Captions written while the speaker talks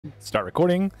Start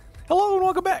recording. Hello and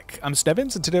welcome back. I'm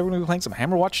Stevens, and today we're going to be playing some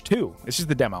Hammerwatch II. This is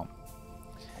the demo.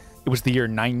 It was the year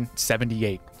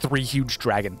 978. 3 huge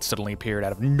dragons suddenly appeared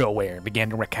out of nowhere and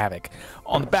began to wreak havoc.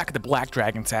 On the back of the black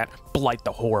dragon sat Blight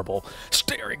the Horrible,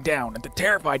 staring down at the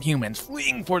terrified humans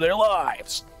fleeing for their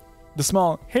lives. The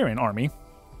small Heron army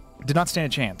did not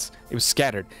stand a chance. It was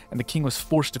scattered, and the king was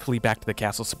forced to flee back to the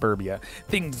castle suburbia.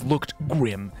 Things looked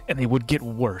grim, and they would get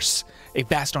worse. A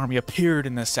vast army appeared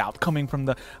in the south, coming from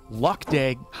the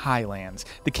Lochdag Highlands.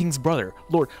 The king's brother,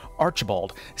 Lord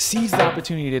Archibald, seized the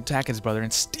opportunity to attack his brother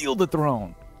and steal the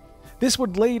throne. This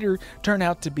would later turn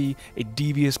out to be a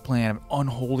devious plan of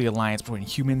unholy alliance between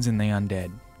humans and the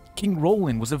undead. King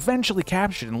Roland was eventually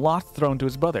captured and lost the throne to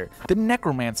his brother, the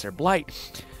necromancer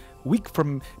Blight. Weak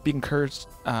from being cursed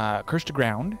to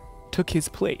ground, took his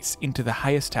place into the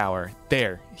highest tower.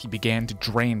 There, he began to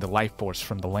drain the life force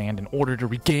from the land in order to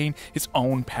regain his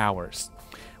own powers.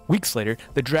 Weeks later,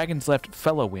 the dragons left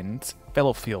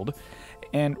Fellowfield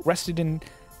and rested in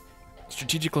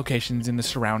strategic locations in the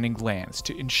surrounding lands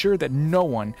to ensure that no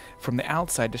one from the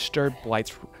outside disturbed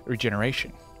Blight's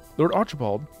regeneration. Lord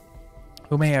Archibald,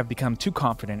 who may have become too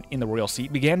confident in the royal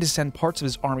seat, began to send parts of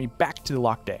his army back to the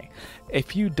Lochday. A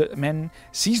few men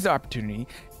seized the opportunity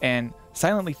and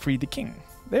silently freed the king.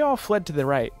 They all fled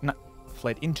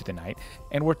into the night,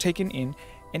 and were taken in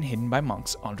and hidden by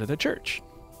monks under the church.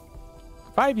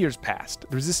 5 years passed.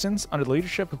 The resistance, under the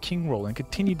leadership of King Roland,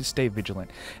 continued to stay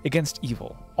vigilant against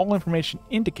evil. All information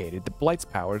indicated that Blight's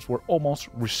powers were almost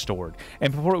restored,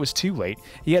 and before it was too late,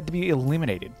 he had to be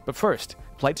eliminated. But first,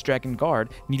 Blight's Dragon Guard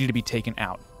needed to be taken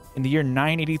out. In the year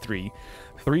 983,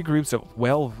 3 groups of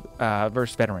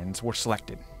well-versed veterans were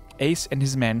selected. Ace and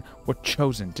his men were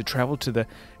chosen to travel to the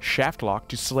Shaftlock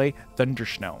to slay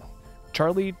Thundersnow.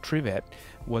 Charlie Trivet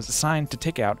was assigned to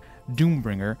take out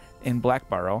Doombringer in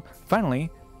Blackbarrow.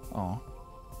 Finally,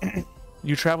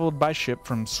 you traveled by ship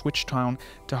from Switchtown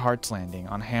to Hart's Landing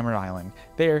on Hammer Island.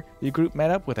 There, your group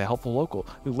met up with a helpful local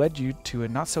who led you to a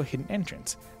not-so-hidden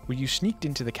entrance, where you sneaked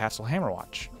into the castle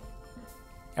Hammerwatch.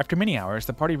 After many hours,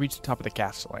 the party reached the top of the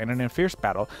castle, and in a fierce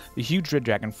battle, the huge red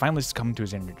dragon finally succumbed to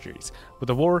his injuries. With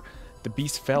a roar, the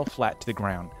beast fell flat to the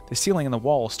ground. The ceiling and the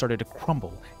walls started to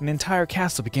crumble, and the entire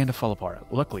castle began to fall apart.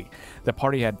 Luckily, the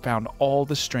party had found all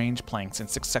the strange planks and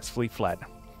successfully fled.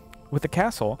 With the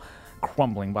castle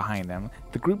crumbling behind them,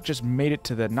 the group just made it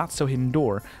to the not-so-hidden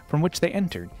door from which they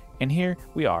entered, and here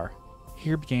we are.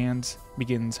 Here begins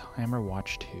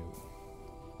Hammerwatch II.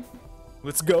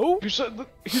 Let's go! You said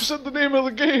the name of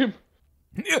the game!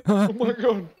 Oh my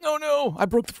god. Oh no! I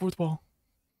broke the fourth wall.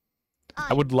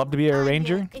 I would love to be a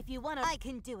ranger. If you want, I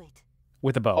can do it.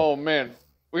 With a bow. Oh man,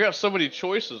 we got so many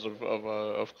choices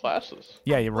of classes.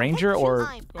 Yeah, you ranger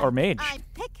or mage. I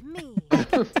pick me.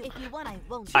 If you want, I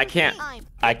won't.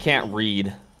 I can't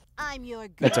read. I'm your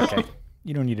girl. That's okay.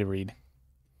 You don't need to read.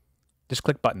 Just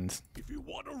click buttons. If you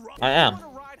want to ride, I am.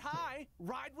 ride high,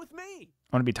 ride with me.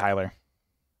 I want to be Tyler.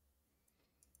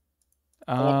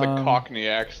 I want the Cockney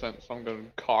accent, so I'm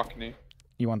going Cockney.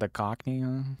 You want the Cockney?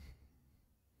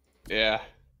 Yeah.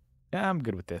 Yeah, I'm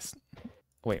good with this.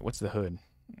 Wait, what's the hood?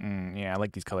 Yeah, I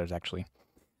like these colors actually.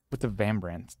 What's a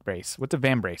vambrace? What's a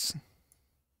vambrace?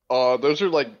 Those are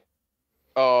like,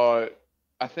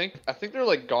 I think they're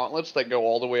like gauntlets that go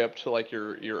all the way up to like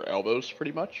your elbows,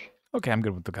 pretty much. Okay, I'm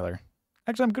good with the color.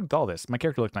 Actually, I'm good with all this. My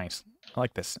character looks nice. I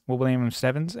like this. We'll name him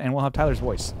Stevens, and we'll have Tyler's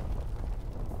voice.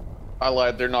 I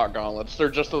lied. They're not gauntlets. They're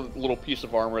just a little piece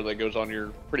of armor that goes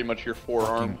on pretty much your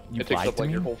forearm. You it takes lied up to like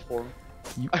me? your whole forearm.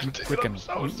 You I'm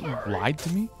so sorry. lied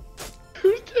to me?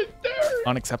 Who did that?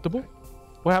 Unacceptable?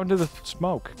 What happened to the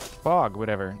smoke? Fog,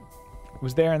 whatever. It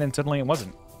was there and then suddenly it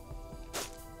wasn't.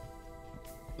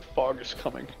 The fog is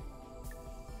coming.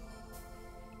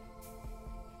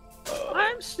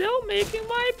 I'm still making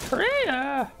my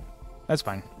prayer. That's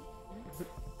fine.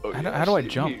 Oh, How do I see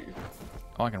jump? me.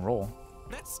 Oh, I can roll.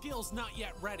 That skill's not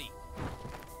yet ready.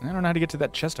 I don't know how to get to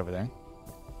that chest over there.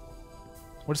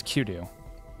 What does Q do?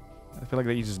 I feel like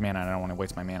that uses mana and I don't want to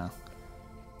waste my mana.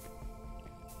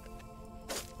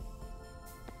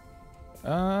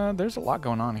 There's a lot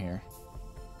going on here.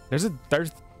 There's a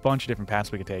bunch of different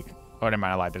paths we could take. Oh, never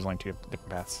mind, I lied. There's only 2 different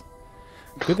paths.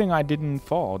 Good thing I didn't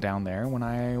fall down there when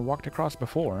I walked across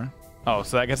before. Oh,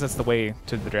 so I guess that's the way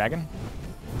to the dragon?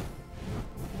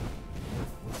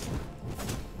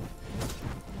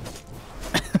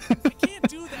 I can't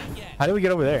do that yet. How do we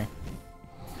get over there?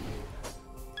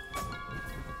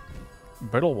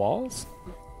 Brittle walls?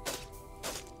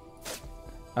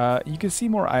 You can see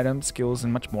more items, skills,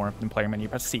 and much more in player menu.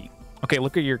 Press C. Okay,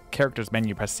 look at your character's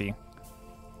menu. Press C.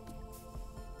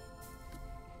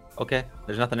 Okay,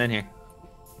 there's nothing in here.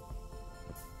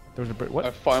 There was a bird. What?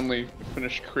 I finally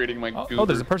finished creating my Oh, goober. oh,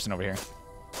 there's a person over here.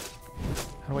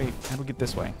 How do we get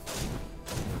this way?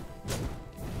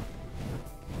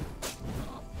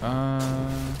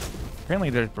 Apparently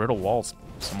there's brittle walls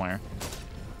somewhere.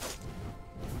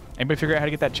 Anybody figure out how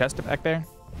to get that chest back there?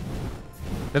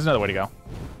 There's another way to go.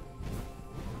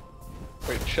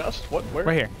 Wait, chest? What? Where?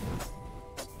 Right here.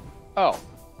 Oh.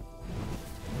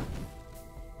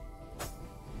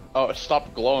 Oh, it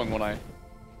stopped glowing when I...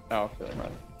 Oh, okay, never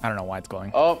mind. I don't know why it's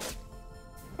glowing. Oh.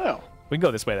 No. We can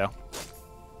go this way though.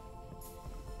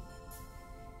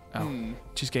 Oh, Hmm.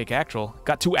 cheesecake actual.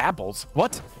 Got 2 apples.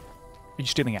 What? Are you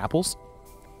stealing apples?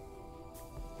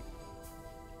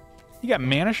 You got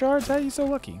mana shards? How are you so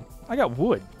lucky? I got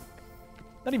wood.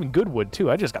 Not even good wood too.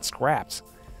 I just got scraps.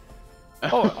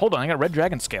 Oh, hold on. I got red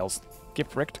dragon scales. Get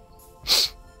fricked.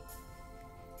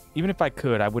 Even if I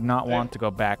could, I would not want to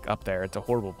go back up there. It's a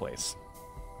horrible place.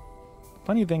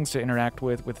 Plenty of things to interact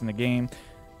with within the game.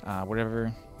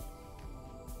 Whatever.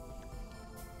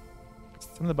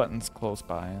 Some of the buttons close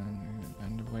by.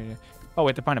 Oh, we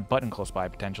have to find a button close by,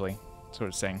 potentially. That's what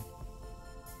it's saying.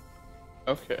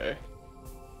 Okay.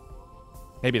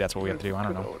 Maybe that's what we have to do. I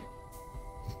don't know.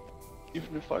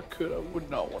 Even if I could, I would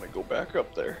not want to go back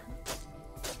up there.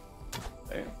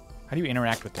 Damn. How do you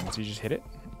interact with things? You just hit it?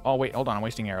 Oh, wait. Hold on. I'm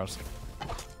wasting arrows.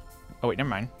 Oh, wait. Never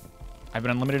mind. I have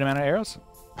an unlimited amount of arrows?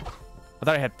 I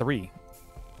thought I had 3.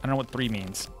 I don't know what 3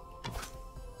 means.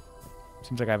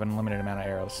 Seems like I have an unlimited amount of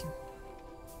arrows.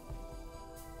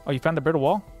 Oh, you found the brittle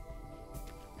wall?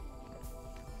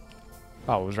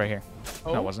 Oh, it was right here.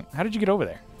 Oh? No, it wasn't. How did you get over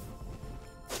there?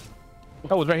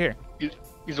 Oh, it was right here.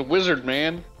 He's a wizard,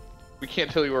 man. We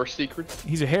can't tell you our secrets.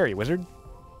 He's a hairy wizard.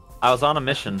 I was on a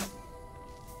mission.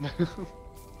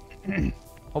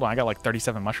 Hold on, I got like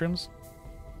 37 mushrooms.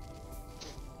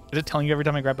 Is it telling you every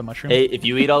time I grab a mushroom? Hey, if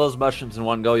you eat all those mushrooms in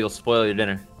one go, you'll spoil your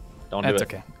dinner. Don't do it. That's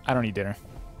okay. I don't eat dinner.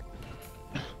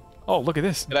 Oh, look at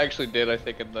this. It actually did, I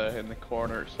think, in the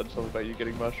corner. It said something about you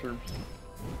getting mushrooms.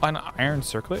 An iron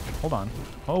circlet? Hold on.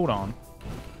 Hold on.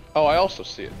 Oh, I also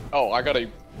see it. Oh, I got a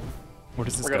Where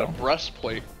does this I got go? a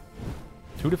breastplate.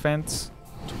 2 defense,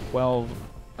 12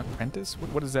 apprentice?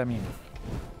 What does that mean?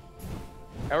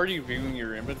 How are you viewing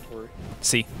your inventory?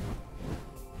 C.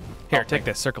 Here, Oh, take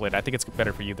this. Circle it. I think it's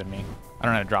better for you than me. I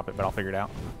don't know how to drop it, but I'll figure it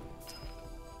out.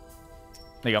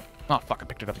 There you go. Oh, fuck. I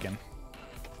picked it up again.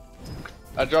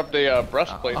 I dropped a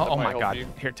breastplate. that Oh might my help god. You.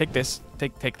 Here, take this.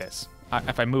 Take this.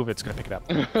 If I move, it's going to pick it up.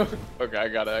 Okay, I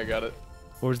got it.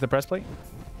 Where's the breastplate?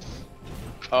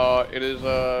 It is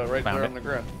right Found there it. on the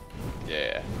ground.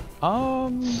 Yeah.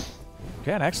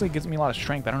 Yeah, it actually gives me a lot of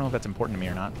strength. I don't know if that's important to me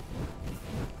or not.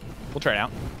 We'll try it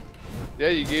out. Yeah,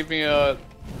 you gave me the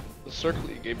circle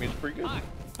you gave me is pretty good.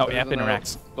 Oh, Better F than,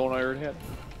 interacts. The one I already had.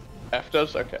 F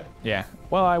does? Okay. Yeah.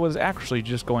 Well, I was actually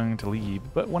just going to leave,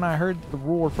 but when I heard the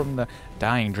roar from the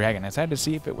dying dragon, I decided to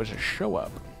see if it was a show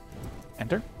up.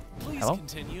 Enter. Please Hello?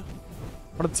 continue.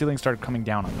 What if the ceiling started coming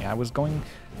down on me? I was going...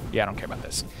 Yeah, I don't care about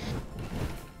this.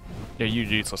 Yeah, you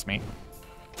useless, mate.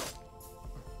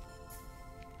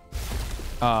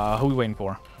 Who are we waiting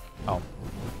for? Oh.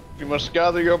 You must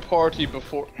gather your party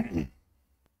before.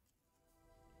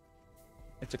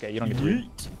 It's okay, you don't get to read.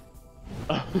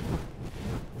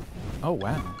 Oh,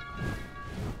 wow.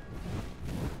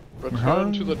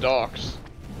 Return to the docks.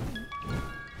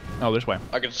 Oh, this way.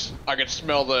 I can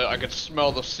smell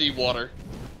the seawater.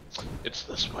 It's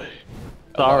this way.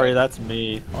 Sorry, that's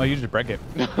me. Oh, you just break it.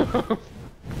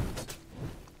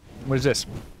 What is this?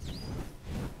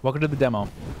 Welcome to the demo.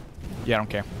 Yeah, I don't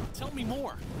care. Tell me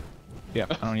more. Yeah,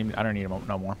 I don't need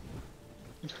no more.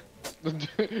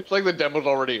 It's like the demo's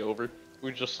already over.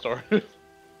 We just started.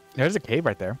 There's a cave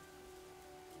right there.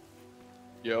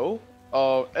 Yo. Hey.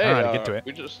 I don't know how to get to it.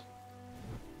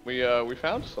 We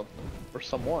found something or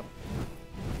someone.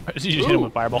 You just hit him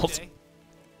with fireballs.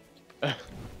 Okay,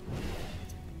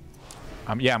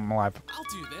 Yeah, I'm alive. I'll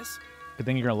do this. Good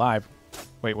thing you're alive.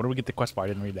 Wait, what do we get the quest for? I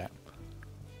didn't read that.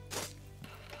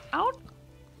 Out.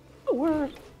 Where?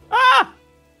 Ah!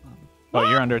 Oh,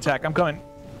 you're under attack. I'm coming.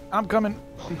 I'm coming.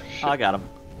 I got him.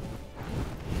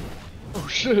 Oh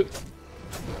shit.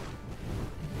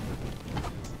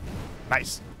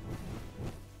 Nice.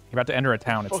 You're about to enter a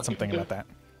town. It's Fucking something dude. about that.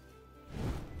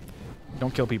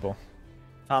 Don't kill people.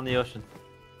 On the ocean.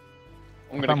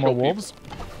 I'm Found gonna more kill people. wolves.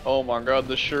 Oh my god,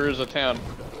 this sure is a town.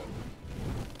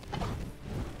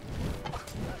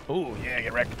 Oh yeah,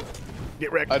 get wrecked.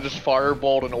 Get wrecked. I just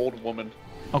fireballed an old woman.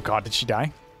 Oh god, did she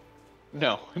die?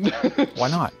 No. Why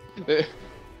not? Because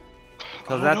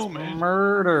don't that's know, man.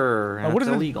 murder. Oh, And what it's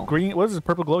is illegal. this green? What is this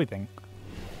purple glowy thing?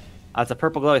 That's a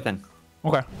purple glowy thing.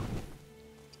 Okay.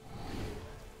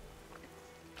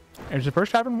 Is the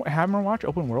first Hammerwatch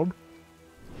open world?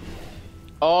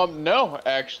 No,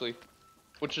 actually,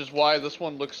 which is why this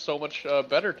one looks so much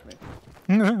better to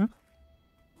me.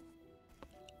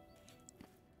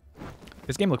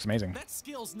 This game looks amazing. That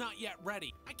skill's not yet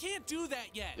ready. I can't do that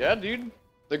yet. Yeah, dude.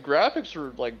 The graphics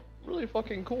are like really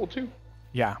fucking cool too.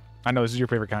 Yeah, I know this is your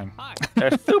favorite kind. Hi.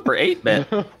 They're super 8-bit.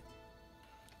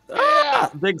 Ah,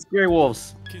 big scary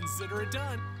wolves. Consider it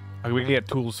done. Okay, we can get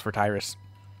tools for Tyrus.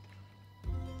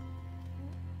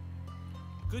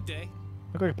 Good day.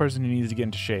 Look like a person who needs to get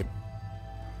into shape.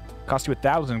 Cost you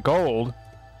 1,000 gold.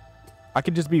 I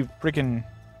could just be freaking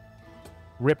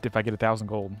ripped if I get 1,000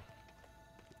 gold.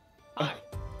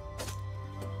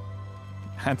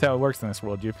 That's how it works in this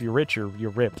world. If you're rich, you're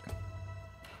ripped.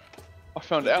 I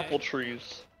found apple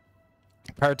trees.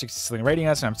 Pirates are consistently raiding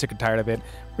us, and I'm sick and tired of it.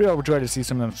 Really overjoyed to see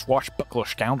some of them swashbuckler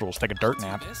scoundrels take a dirt Do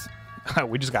nap. this.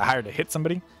 We just got hired to hit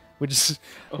somebody. We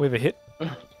have a hit.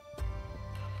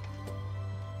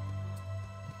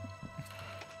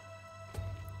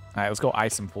 Alright, let's go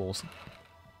ice some fools.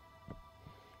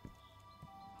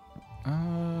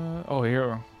 Oh,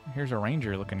 here's a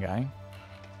ranger looking guy.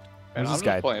 And Who's I'm this just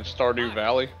guy? playing Stardew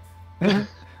Valley.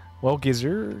 Well,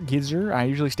 Gizzer, I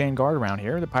usually stand guard around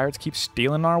here. The pirates keep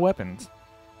stealing our weapons.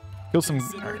 Kill some...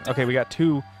 Consider it Okay, we done. got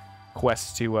 2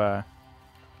 quests to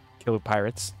kill the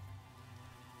pirates.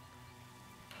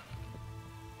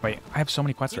 Wait, I have so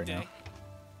many quests Good right now. day.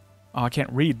 Oh, I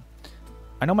can't read.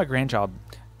 I know my grandchild,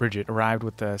 Bridget, arrived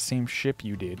with the same ship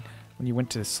you did when you went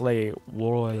to slay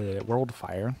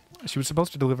Worldfire. She was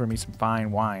supposed to deliver me some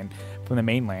fine wine from the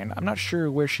mainland. I'm not sure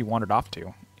where she wandered off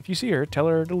to. If you see her, tell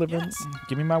her to deliver. Yes.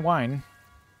 Give me my wine.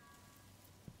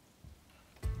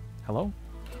 Hello?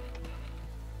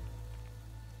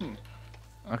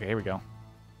 Okay, here we go.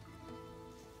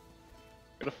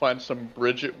 Gonna find some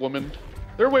Bridget woman.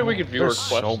 Is there a way we could view her There's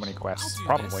quests? so many quests.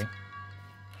 I'll do Probably. this.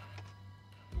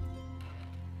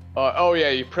 Oh yeah,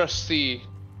 you press C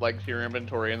like to your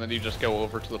inventory, and then you just go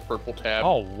over to the purple tab.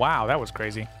 Oh, wow, that was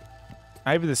crazy.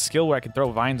 I have this skill where I can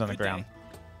throw vines on the Good ground.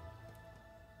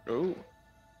 day. Ooh.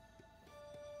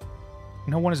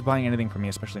 No one is buying anything from me,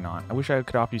 especially not. I wish I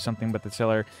could offer you something, but the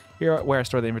seller here where I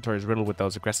store the inventory is riddled with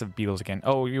those aggressive beetles again.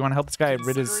 Oh, you want to help this guy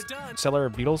rid his Consider it done. cellar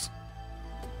of beetles?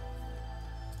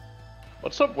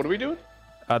 What's up? What are we doing?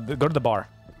 Go to the bar.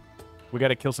 We got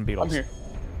to kill some beetles. I'm here.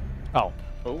 Oh,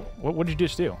 Oh. what did you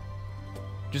just do?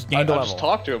 Just I gained a level. just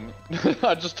talked to him.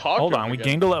 I just talked Hold to him on, we again.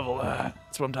 gained a level.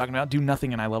 That's what I'm talking about. Do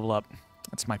nothing and I level up.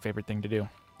 That's my favorite thing to do.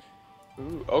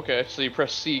 Ooh, okay, so you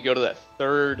press C, go to that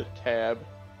third tab.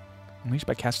 Unleashed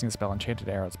by casting the spell Enchanted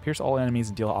Arrows. Pierce all enemies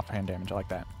and deal offhand damage. I like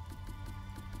that.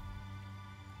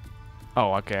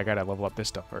 Oh, okay. I gotta level up this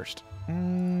stuff first.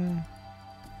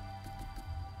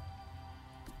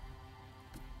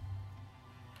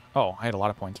 Oh, I had a lot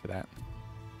of points for that.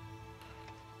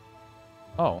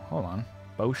 Oh, hold on.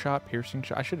 Bow shot, piercing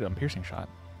shot. I should have done piercing shot.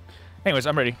 Anyways,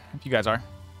 I'm ready. If you guys are.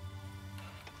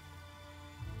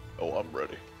 Oh, I'm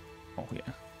ready. Oh, yeah.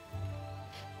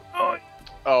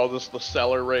 Oh, this is the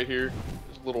cellar right here.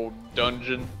 This little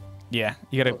dungeon. Yeah,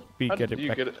 you gotta be How good did at you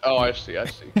back- get it? Oh, I see, I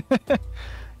see.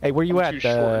 Hey, where you I'm at? too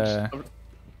short.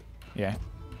 Yeah.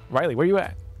 Riley, where you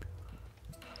at?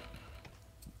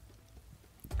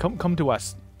 Come to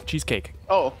us. Cheesecake.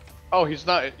 Oh, he's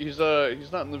not in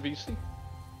the VC.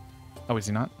 Oh, is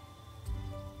he not?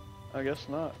 I guess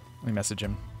not. Let me message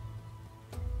him.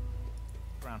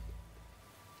 Brown.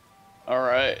 All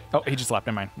right. Oh, he just left.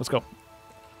 Never mind. Let's go.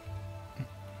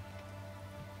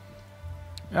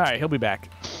 All right, he'll be back.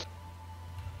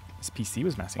 This PC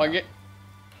was messing up.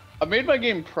 I made my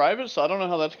game private, so I don't know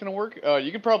how that's gonna work.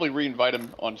 You could probably re-invite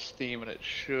him on Steam, and it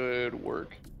should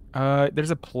work.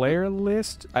 There's a player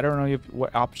list. I don't know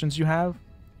what options you have.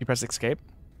 You press escape.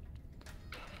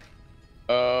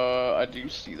 I do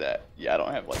see that. Yeah, I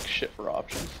don't have like shit for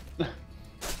options.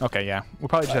 Okay, yeah. We'll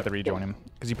probably just have to rejoin him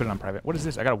because you put it on private. What is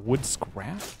this? I got a wood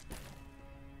scrap?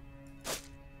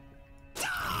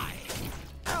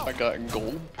 I got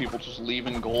gold. People just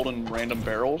leaving gold in random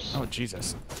barrels. Oh,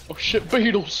 Jesus. Oh shit,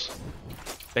 beetles!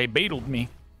 They beetled me.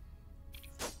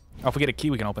 Oh, if we get a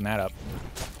key, we can open that up.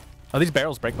 Oh, these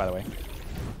barrels break, by the way.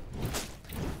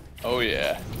 Oh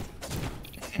yeah.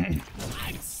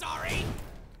 I'm sorry.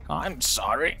 I'm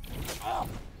sorry.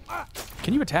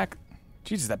 Can you attack?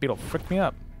 Jesus, that beetle fricked me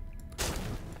up.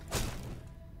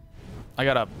 I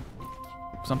got a...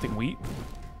 something wheat.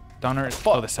 Down there.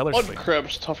 Oh, the cellar's Mud free.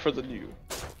 crab's tougher than you.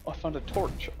 Oh, I found a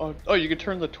torch. Oh, you can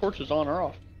turn the torches on or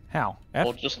off. How? F?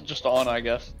 Well, just on, I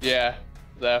guess. Yeah,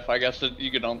 the F. I guess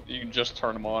you can just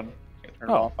turn them on. You can turn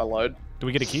them Oh. off. I lied. Do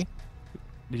we get a key?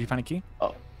 Did you find a key?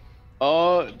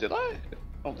 Oh. Did I? I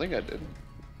don't think I did.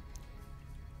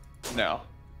 No.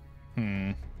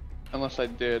 Hmm. Unless I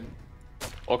did.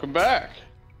 Welcome back.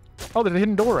 Oh, there's a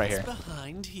hidden door right What's here.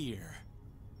 behind here?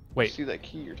 Wait, See that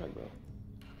key you're talking about?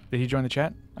 did he join the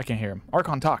chat? I can't hear him.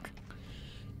 Archon, talk.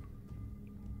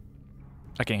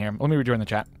 I can't hear him. Let me rejoin the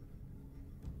chat.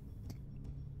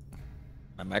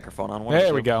 My microphone on one.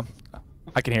 There we go.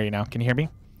 I can hear you now. Can you hear me?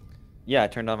 Yeah, I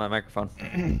turned on my microphone.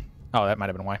 Oh, that might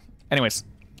have been why. Anyways,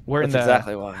 we're That's in the...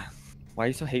 exactly why. Why are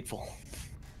you so hateful?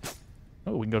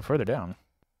 Oh, we can go further down.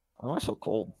 Why am I so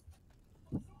cold?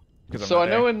 'Cause I'm So not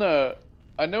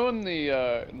I know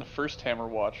there. in the first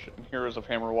Hammerwatch, in Heroes of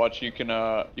Hammerwatch, you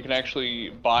can actually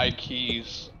buy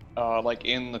keys like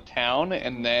in the town,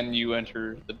 and then you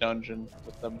enter the dungeon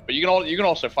with them. But you can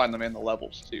also find them in the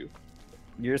levels too.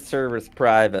 Your server's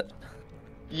private.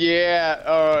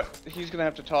 Yeah, he's gonna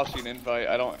have to toss you an invite.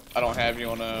 I don't have you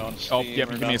on Steam. Oh, yep,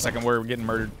 or give me a nothing. second. We're getting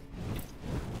murdered.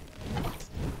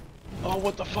 Oh,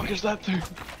 what the fuck is that thing?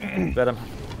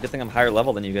 Good thing I'm higher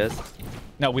level than you guys.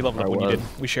 No, we leveled I up when you was.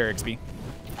 did. We share XP.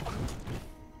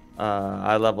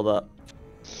 I leveled up,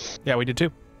 Yeah, we did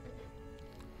too.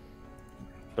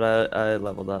 but I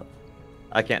leveled up.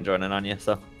 I can't join in on you,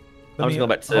 so Let I'm me- just going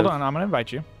back to Civ. Hold on, I'm gonna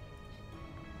invite you.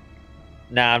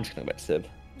 Nah, I'm just going back to Civ.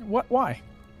 What? Why?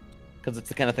 Because it's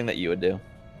the kind of thing that you would do.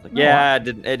 Like, No, yeah, it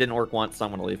didn't work once, so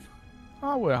I'm gonna leave.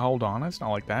 Oh, well, hold on. It's not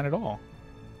like that at all.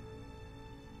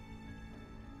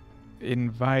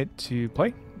 Invite to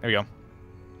play. There we go.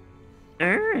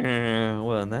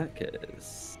 Well, in that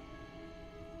case,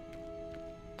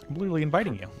 I'm literally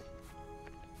inviting you.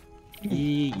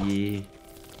 yeah.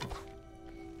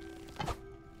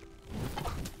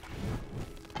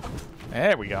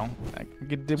 There we go.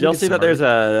 Did y'all see that there's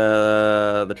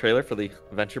the trailer for the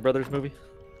Venture Brothers movie?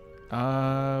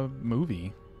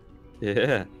 movie?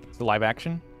 Yeah. It's the live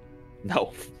action?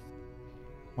 No,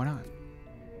 Why not?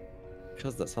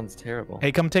 because that sounds terrible.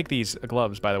 Hey, come take these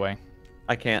gloves, by the way.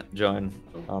 I can't join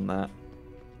on that.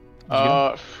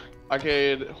 I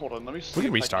could hold on. Let me see. We can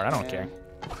if restart. I don't can.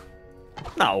 care.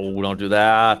 No, don't do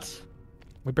that.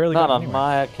 We barely Not got on anywhere.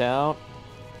 my account.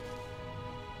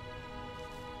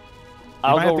 might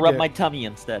I'll have go to rub get- my tummy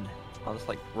instead. I'll just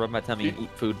like rub my tummy and eat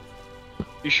food.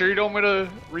 You sure you don't want me to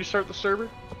restart the server?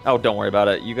 Oh, don't worry about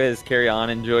it. You guys carry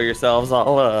on, enjoy yourselves.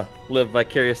 I'll live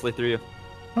vicariously through you.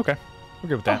 Okay, we're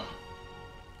good with that.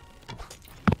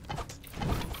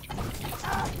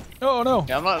 Oh no!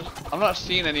 Yeah, I'm not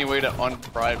seeing any way to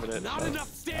unprivate it. Not so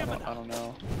enough stamina. I don't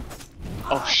know.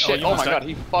 Oh shit! you Oh, must my have- god,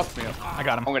 he fucked me up. I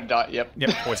got him. I'm gonna die. Yep. Yep,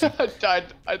 poison.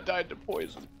 I died to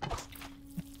poison.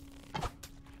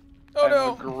 Oh I have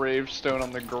no! a gravestone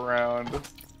on the ground.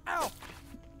 Ow!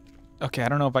 Okay, I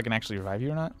don't know if I can actually revive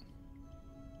you or not.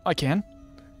 I can.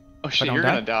 Oh shit! don't You're die?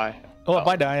 gonna die. Oh, if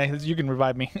I die, you can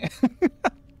revive me.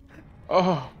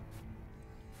 Oh.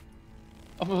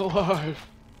 I'm alive.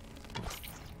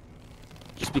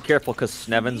 Just be careful, because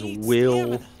Snevins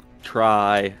will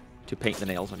try to paint the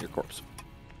nails on your corpse.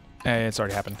 It's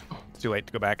already happened. It's too late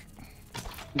to go back.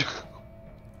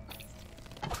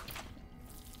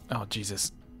 Oh,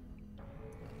 Jesus.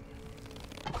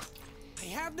 I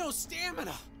have no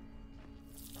stamina.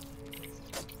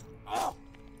 Oh,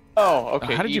 Oh,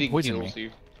 okay. how did you eating poison kills me?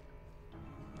 you.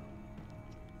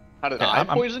 How did Yeah, I I'm-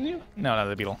 poison you? No,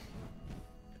 the beetle.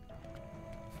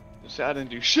 See, I didn't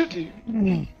do shit to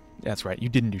you. That's right. You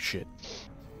didn't do shit.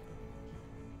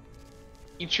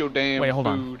 Eat your damn Wait, hold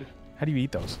on. food. How do you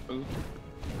eat those? Ooh.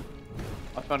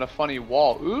 I found a funny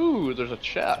wall. Ooh, there's a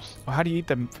chest. Well, how do you eat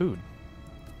the food?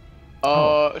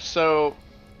 So,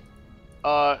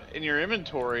 in your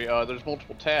inventory, there's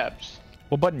multiple tabs.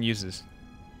 What button uses?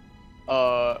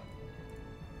 What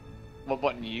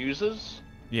button uses?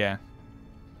 Yeah.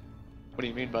 What do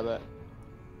you mean by that?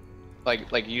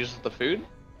 Like uses the food?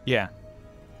 Yeah.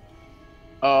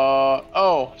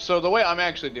 Oh, so the way I'm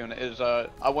actually doing it is,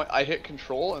 I hit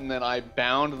control and then I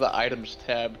bound the items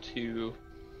tab to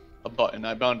a button.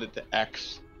 I bound it to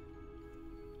X.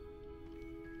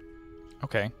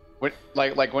 Okay. When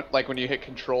you hit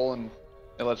control and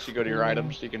it lets you go to your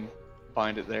items, you can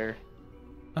find it there.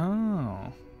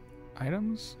 Oh.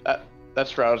 Items?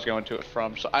 That's where I was going to it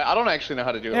from. So I don't actually know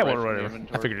how to do it Yeah, right from the whatever.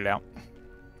 inventory. I figured it out.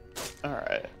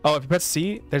 Alright. Oh, if you press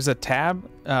C, there's a tab.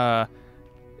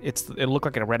 It'll look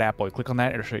like a red apple. You click on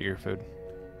that, it'll show you your food.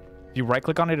 If you right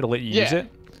click on it, it'll let you use Yeah. it.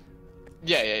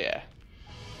 Yeah.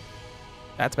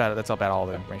 That's about all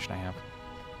the information I have.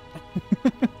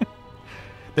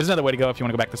 There's another way to go if you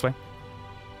want to go back this way.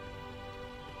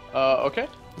 Okay.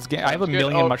 I have a Sounds good.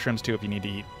 million Oh. mushrooms too if you need to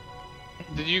eat.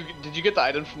 Did you get the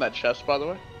items from that chest, by the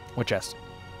way? What chest?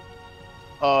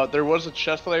 there was a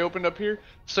chest that I opened up here.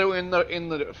 So in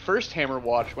the first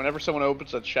Hammerwatch, whenever someone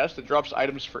opens a chest, it drops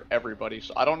items for everybody.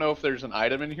 So I don't know if there's an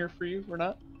item in here for you or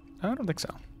not. I don't think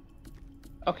so.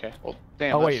 Okay, well,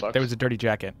 damn. Oh that wait, sucks. there was a dirty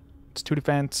jacket. It's 2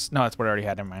 defense. No, that's what I already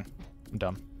had. Never mind. I'm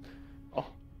dumb.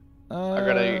 Oh, I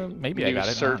got a maybe I got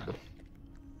it. I don't know.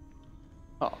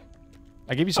 Oh,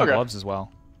 I gave you some Okay. gloves as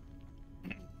well.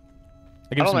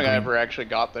 I don't think I ever actually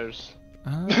got those.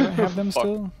 Do I have them Fuck.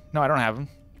 still? No, I don't have them.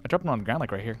 I dropped them on the ground,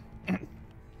 like right here.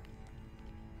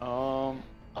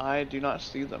 I do not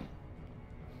see them,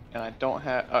 and I don't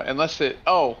have unless it.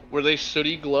 Oh, were they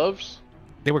sooty gloves?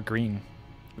 They were green.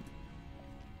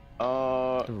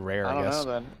 They're rare, I I don't guess.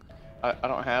 know then. I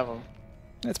don't have them.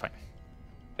 That's fine.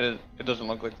 It doesn't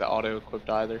look like the auto equipped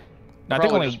either. No, I think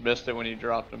Probably only just missed it when you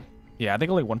dropped them. yeah, I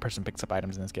think only one person picks up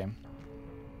items in this game.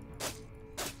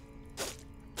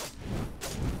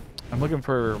 I'm looking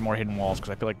for more hidden walls because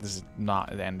I feel like this is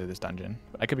not the end of this dungeon.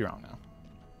 But I could be wrong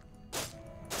now.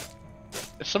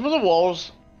 Some of the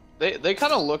walls, they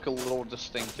kind of look a little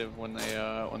distinctive when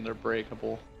they're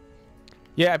breakable.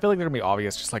 Yeah, I feel like they're gonna be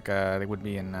obvious, just like they would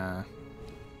be in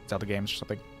Zelda games or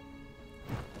something.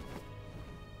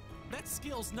 That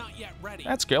skill's not yet ready.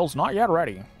 That skill's not yet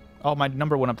ready. Oh, my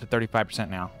number went up to 35%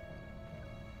 now.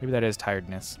 Maybe that is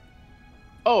tiredness.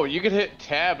 Oh, you could hit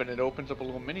tab and it opens up a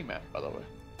little mini map. By the way.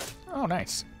 Oh,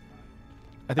 nice.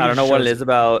 think I don't know what it shows- is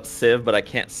about Civ, but I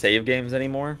can't save games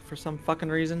anymore for some fucking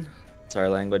reason. Sorry,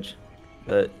 language,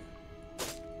 but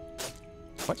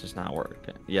What? it's just not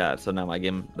working. Yeah, so now my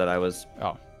game that I was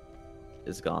Oh.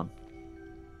 is gone.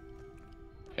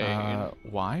 Hey,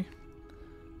 Why?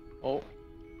 oh,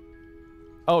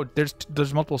 Oh, there's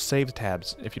multiple save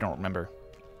tabs if you don't remember.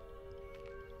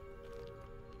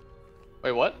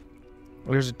 wait, what?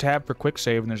 Well, there's a tab for quick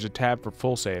save and there's a tab for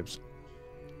full saves.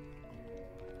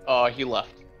 He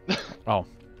left. Oh.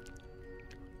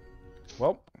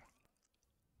 Well.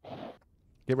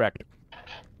 Get wrecked.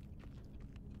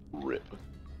 Rip.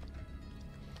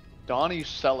 Donnie's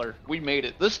cellar. We made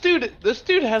it. This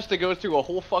dude has to go through a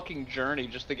whole fucking journey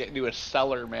just to get into a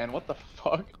cellar, man. What the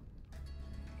fuck?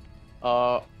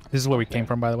 This is where we came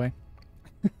from, by the way.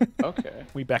 Okay.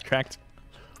 We backtracked.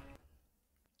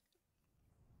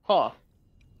 Huh.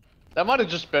 That might have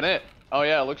just been it. Oh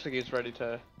yeah, it looks like he's ready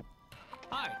to...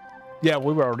 Hi. Yeah,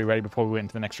 we were already ready before we went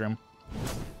into the next room.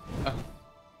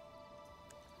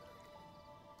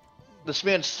 This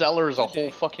man's cellar is a whole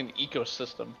fucking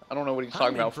ecosystem. I don't know what he's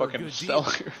talking in about, for a fucking good deal.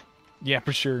 cellar. Yeah,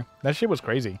 for sure. That shit was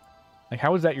crazy. Like,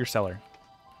 how is that your cellar?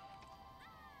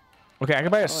 Okay, I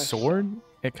can buy a Oh, I see. sword.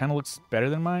 It kind of looks better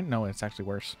than mine. No, it's actually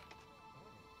worse.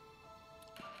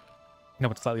 No,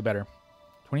 it's slightly better.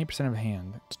 28% of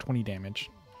hand. It's 20 damage.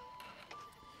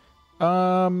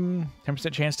 10%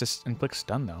 chance to inflict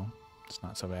stun, though. It's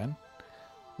not so bad.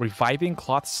 Reviving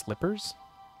cloth slippers?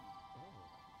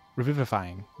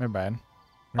 Revivifying. Never bad.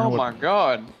 Oh my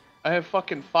god. I have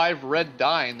fucking 5 red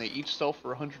dye and they each sell for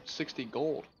 160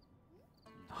 gold.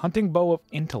 Hunting bow of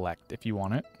intellect, if you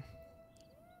want it.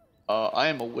 I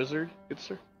am a wizard, good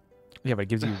sir. Yeah, but it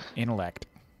gives you intellect.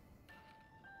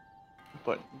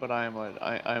 But I am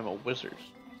a wizard.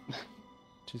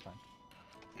 She's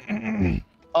fine.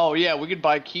 Oh yeah, we could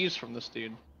buy keys from this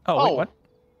dude. Oh, wait, what?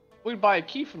 We could buy a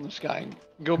key from this guy and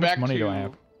go How much back money to... do I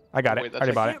have? I got Wait, it. that's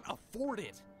Already a- bought I it. can't afford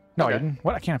it. No, Okay. I didn't.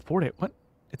 What? I can't afford it. What?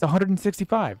 It's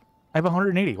 165. I have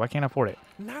 180. Why can't I afford it?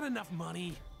 Not enough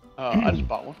money. I just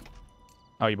bought one.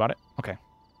 Oh, you bought it? Okay.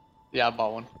 Yeah, I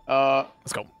bought one.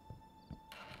 Let's go.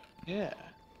 Yeah.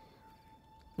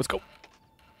 Let's go.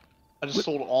 I just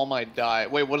sold all my dye.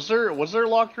 Wait, was there a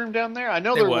locked room down there? I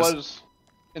know There there was. was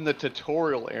in the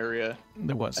tutorial area,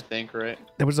 There I was. think, right?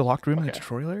 There was a locked room in the Okay.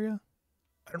 tutorial area?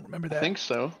 I don't remember I that. think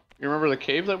so. You remember the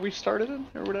cave that we started in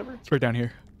or whatever? It's right down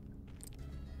here.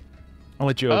 I'll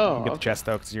let you Oh, get the okay. chest,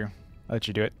 though, because I'll let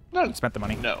you do it. No, You spent the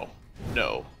money.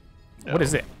 no. What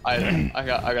is it? I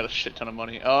got a shit ton of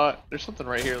money. There's something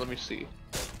right here. Let me see.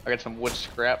 I got some wood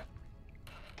scrap.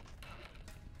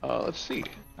 Let's see.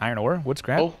 Iron ore? Wood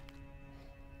scrap? Oh.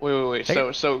 Wait.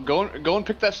 Take So go and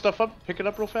pick that stuff up. Pick it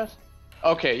up real fast.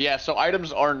 Okay, yeah. So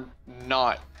items are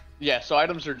not. Yeah. So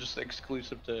items are just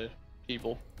exclusive to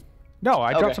people. No,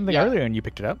 I dropped Okay, something yeah. earlier and you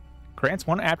picked it up. Grants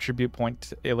 1 attribute point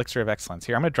to Elixir of Excellence.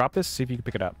 Here, I'm going to drop this, see if you can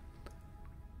pick it up.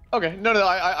 Okay. No.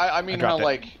 I mean how dropped it.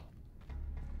 like.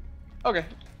 Okay.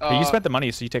 Hey, you spent the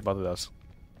money, so you take both of those.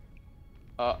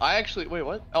 I actually wait.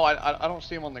 What? Oh, I don't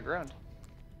see them on the ground.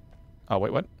 Oh,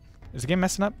 wait, what? Is the game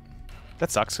messing up? That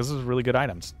sucks, because those are really good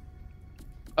items.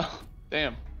 Oh,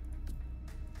 damn.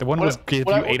 The one What was I- give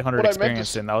what you I- 800 what I meant to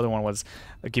experience, and the other one was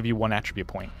give you 1 attribute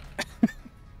point.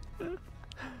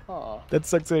 Huh. That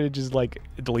sucks that it just, like,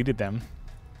 deleted them.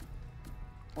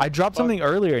 I dropped something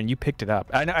earlier and you picked it up.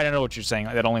 I don't know what you're saying.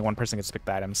 That only one person gets to pick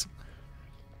the items.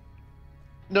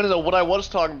 No. What I was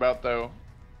talking about though,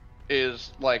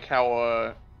 is like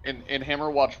how in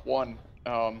Hammerwatch 1,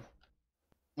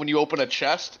 when you open a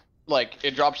chest, like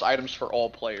it drops items for all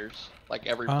players. Like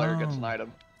every player gets an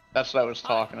item. That's what I was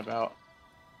talking about.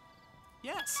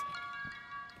 Yes.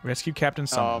 Rescue Captain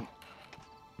Summer.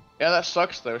 Yeah, that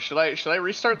sucks though. Should I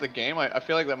restart the game? I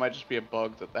feel like that might just be a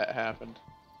bug that happened.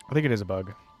 I think it is a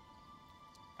bug.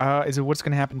 Is it what's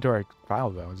gonna happen to our file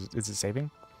though? Is it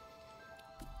saving?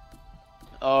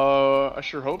 I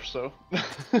sure hope so.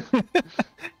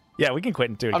 Yeah, we can quit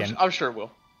and do it again. I'm sure it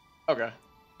will. Okay.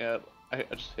 Yeah, I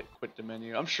just hit quit the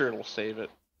menu. I'm sure it'll save it.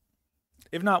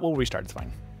 If not, we'll restart. It's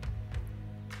fine.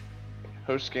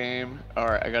 Host game.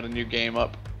 Alright, I got a new game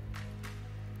up.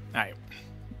 Alright.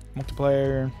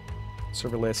 Multiplayer.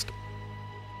 Server list.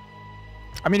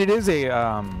 I mean, it is a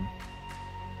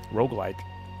roguelike.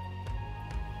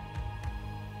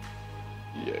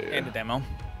 Yeah. And a demo.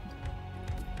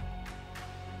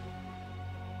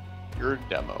 Your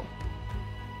demo.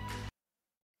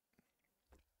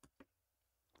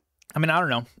 I mean, I don't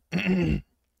know.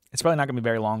 It's probably not gonna be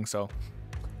very long, so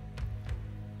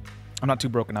I'm not too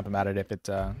broken up about it if it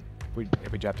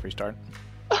if we have to restart.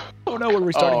 Oh no, we're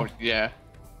restarting. Oh yeah.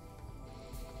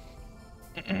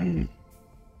 Man,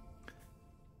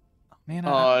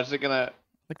 Is it gonna? I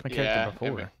like my character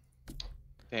before.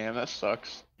 Damn, that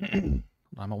sucks. I'm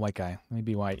a white guy. Let me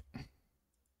be white.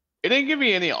 It didn't give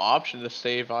me any option to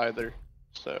save either,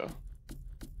 so.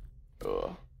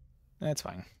 Ugh. That's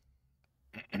fine.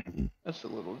 That's a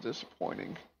little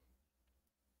disappointing.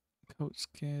 Coat,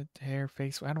 skin, hair,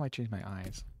 face. How do I change my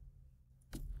eyes?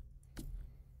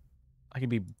 I could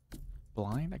be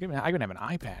blind. I could have an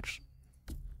eye patch.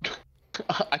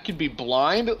 I could be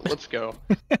blind. Let's go.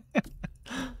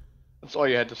 That's all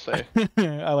you had to say.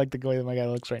 I like the way that my guy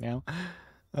looks right now.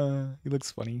 He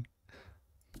looks funny.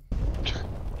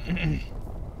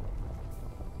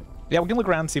 Yeah, we can look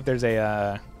around and see if there's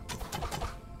a.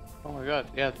 Oh my god,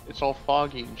 yeah, it's all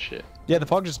foggy and shit. Yeah, the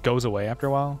fog just goes away after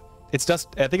a while. It's dust.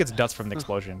 I think it's dust from the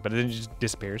explosion, but then it just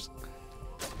disappears.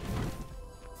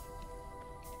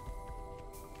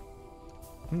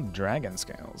 Dragon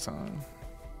scales, huh?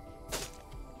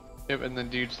 Yep, and then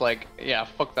dude's like, yeah,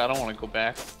 fuck that, I don't want to go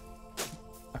back.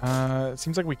 It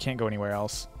seems like we can't go anywhere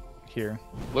else here.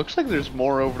 Looks like there's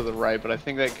more over to the right, but I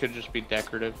think that could just be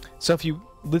decorative. So if you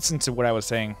listen to what I was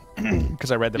saying,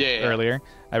 because I read the earlier,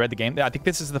 I read the game. I think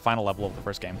this is the final level of the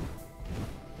first game.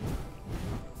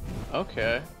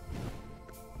 Okay.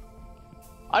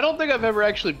 I don't think I've ever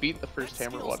actually beat the first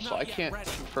Hammerwatch, so I can't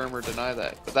confirm or deny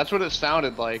that. But that's what it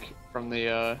sounded like from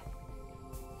the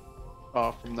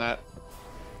from that.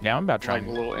 Yeah, I'm about trying.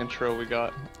 Like the little intro we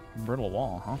got. Brittle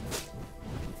wall, huh?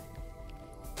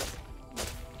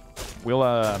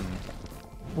 We'll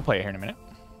play it here in a minute.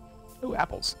 Ooh,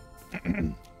 apples.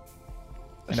 It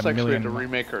sucks we had to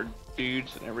remake our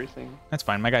dudes and everything. That's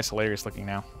fine. My guy's hilarious looking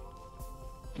now.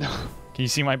 Can you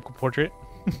see my portrait?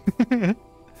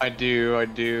 I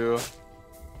do.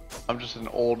 I'm just an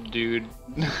old dude.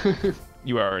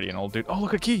 You are already an old dude. Oh,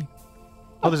 look, a key.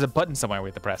 Oh, there's a button somewhere we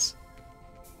have to press.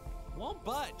 Won't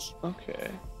budge.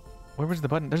 Okay. Where was the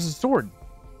button? There's a sword.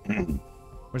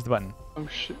 Where's the button? Oh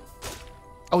shit.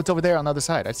 Oh, it's over there on the other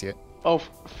side. I see it. Oh,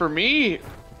 for me,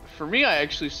 I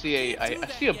actually see I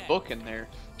see a book in there.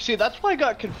 See, that's why I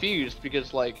got confused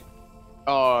because like,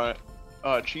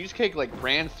 Cheesecake like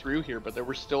ran through here, but there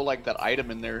was still like that item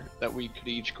in there that we could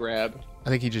each grab. I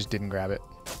think he just didn't grab it.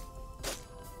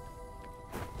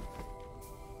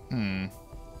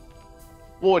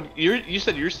 Well, you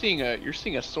said you're seeing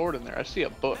a sword in there. I see a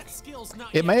book. That skill's not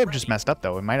It yet may have ready. just messed up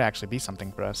though. It might actually be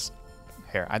something for us.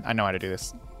 Here, I know how to do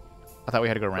this. I thought we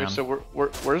had to go around. Wait, so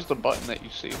where's the button that you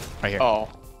see? Right here. Oh.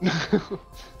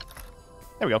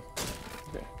 There we go.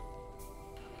 Okay.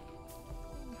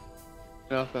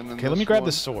 Nothing. In Okay, let this me grab one.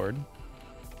 the sword.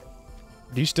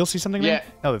 Do you still see something Yeah. there?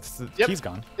 No, the Yep. key's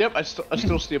gone. Yep, I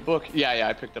still see a book. Yeah,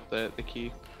 I picked up the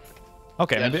key.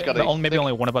 Okay, Yeah, I maybe, just got a maybe thick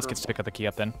only one of us gets to purple. pick up the key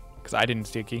up then, because I didn't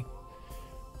see a key.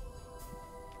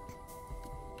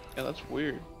 Yeah, that's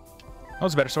weird. That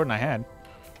was a better sword than I had.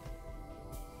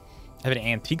 I have an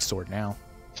antique sword now.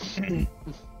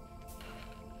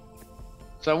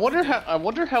 So I wonder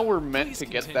how we're meant Please to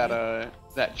get continue.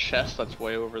 that chest that's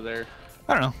way over there.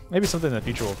 I don't know. Maybe something in the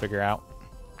future we'll figure out.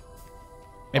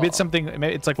 Maybe it's something.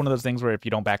 Maybe it's like one of those things where if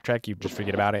you don't backtrack, you just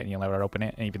forget about it and you'll never open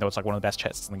it. And even though it's like one of the best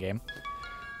chests in the game.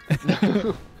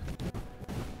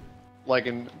 Like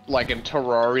in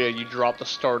Terraria, you drop the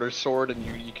starter sword and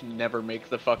you can never make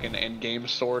the fucking end game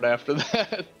sword after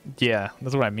that. Yeah,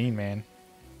 that's what I mean, man.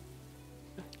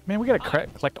 Man, we gotta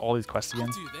collect all these quests I'll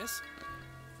again. do this.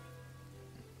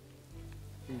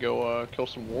 Go kill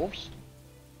some wolves.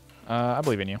 I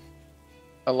believe in you.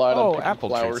 I lied on picking apple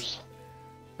flowers. trees.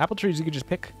 Apple trees, you could just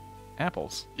pick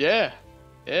apples. Yeah.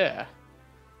 Yeah.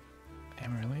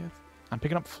 Amaryllis? I'm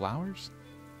picking up flowers?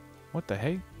 What the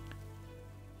hey?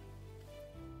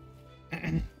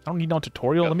 I don't need no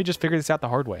tutorial. Let me just figure this out the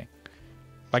hard way.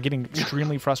 By getting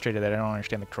extremely frustrated that I don't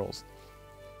understand the controls.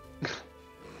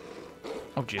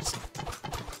 Oh, jeez.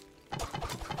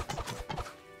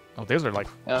 Oh, those are like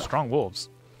strong wolves.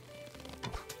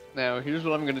 Now, here's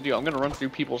what I'm gonna do. I'm gonna run through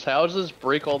people's houses,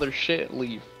 break all their shit, and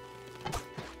leave.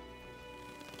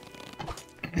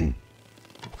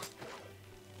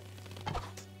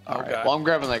 Alright, well, I'm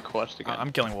grabbing that quest again.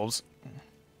 I'm killing wolves.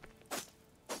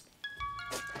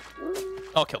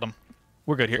 Oh, killed him.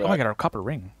 We're good here. Oh, I got our copper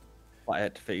ring. I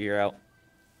had to figure out.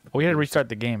 Oh, we had to restart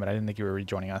the game, but I didn't think you were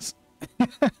rejoining us. How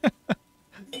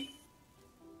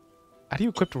do you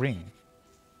equip the ring?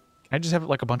 Can I just have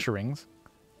like a bunch of rings?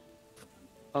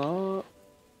 I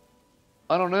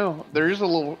don't know. There is a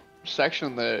little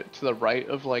section to the right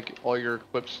of like all your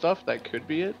equipped stuff. That could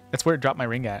be it. That's where it dropped my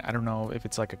ring at. I don't know if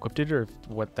it's like equipped it or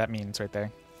what that means right there.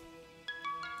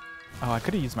 Oh, I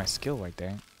could have used my skill right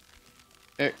there.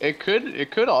 It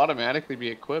could automatically be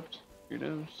equipped. Who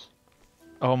knows?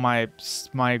 Oh, my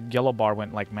yellow bar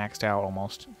went like maxed out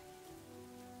almost.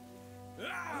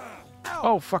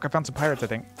 Oh fuck! I found some pirates, I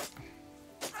think.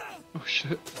 Oh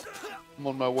shit! I'm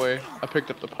on my way. I picked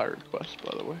up the pirate quest,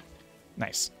 by the way.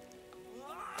 Nice.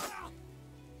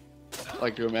 I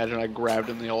like to imagine I grabbed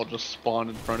and they all just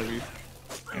spawned in front of you.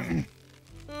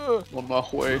 On my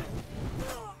way.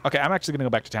 Okay, I'm actually gonna go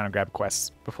back to town and grab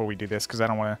quests before we do this because I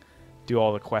don't want to do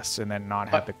all the quests and then not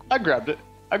have the. I grabbed it.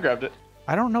 I grabbed it.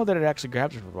 I don't know that it actually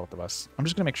grabs it for both of us. I'm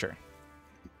just gonna make sure.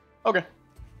 Okay.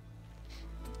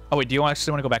 Oh wait, do you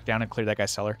actually want to go back down and clear that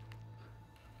guy's cellar?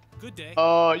 Good day.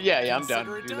 Yeah, I'm down Consider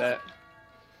to it do done. that.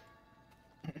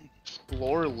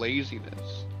 Explore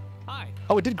laziness. Hi.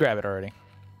 Oh, it did grab it already.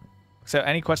 So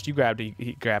any quest you grabbed,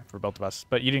 he grabbed for both of us.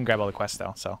 But you didn't grab all the quests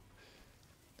though, so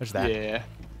there's that. Yeah.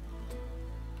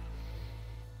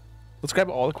 Let's grab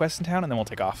all the quests in town and then we'll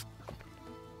take off.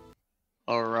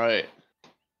 Alright.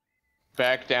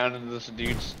 Back down into this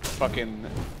dude's fucking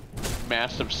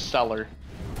massive cellar.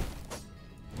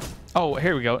 Oh,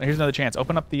 here we go. Here's another chance.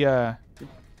 Open up the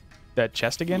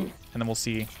chest again, and then we'll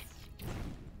see.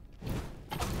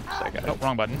 That guy. Oh,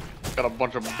 wrong button. Got a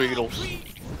bunch of beetles.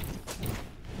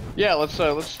 Yeah, let's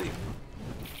see.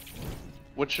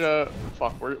 Which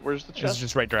fuck, where's the It's chest?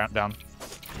 just right down.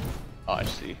 Oh, I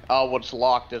see. Oh, well, it's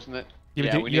locked, isn't it?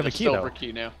 Yeah, we you have need a key, silver though.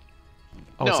 key now.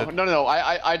 Oh, No, is it- no.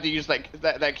 I had to use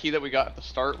that key that we got at the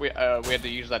start. We had to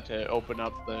use that to open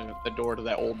up the door to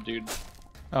that old dude.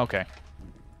 Okay.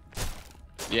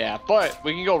 Yeah, but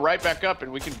we can go right back up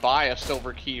and we can buy a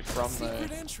silver key from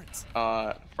Secret entrance.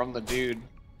 the dude. Do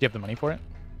you have the money for it?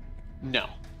 No.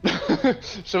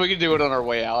 So we can do it on our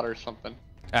way out or something.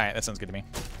 All right, that sounds good to me.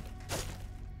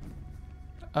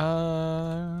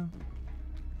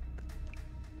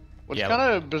 What's Yeah.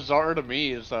 kind of bizarre to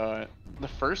me is the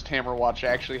first Hammerwatch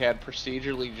actually had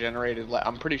procedurally generated.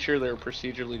 I'm pretty sure they were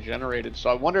procedurally generated. So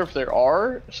I wonder if there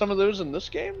are some of those in this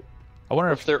game, I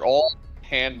wonder or if if they're all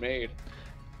handmade.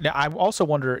 now. I also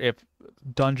wonder if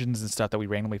dungeons and stuff that we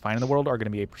randomly find in the world are going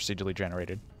to be procedurally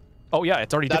generated. Oh yeah,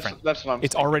 it's already different. That's what I'm.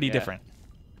 It's thinking, already yeah. different.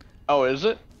 Oh, is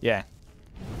it? Yeah.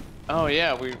 Oh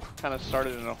yeah, we kind of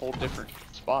started in a whole different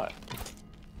spot.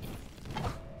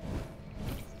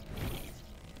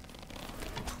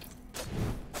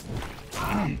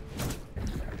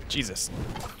 Jesus.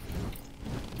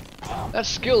 That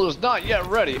skill is not yet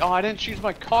ready. Oh, I didn't choose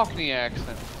my Cockney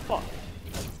accent. Fuck.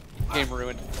 Game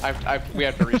ruined. We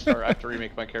have to restart. I have to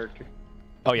remake my character.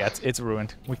 Oh yeah, it's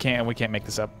ruined. We can't make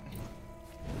this up.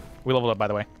 We leveled up, by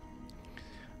the way.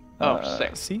 Oh,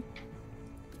 sick. See?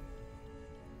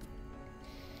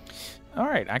 All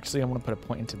right. Actually, I want to put a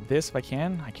point into this if I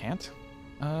can. I can't.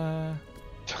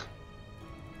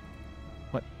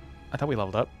 What? I thought we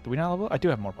leveled up. Did we not level up? I do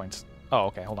have more points. Oh,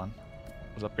 okay. Hold on.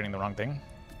 I was upgrading the wrong thing.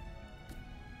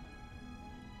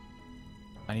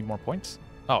 I need more points.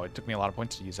 Oh, it took me a lot of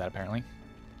points to use that, apparently.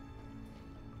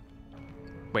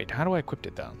 Wait, how do I equip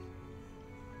it, though?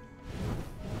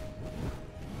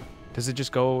 Does it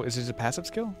just go... Is it a passive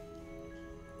skill?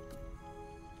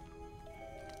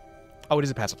 Oh, it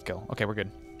is a passive skill. Okay, we're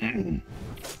good.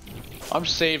 I'm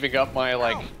saving up my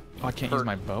like Oh, I can't use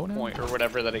my bow now? point or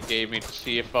whatever that it gave me to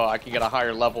see if I can get a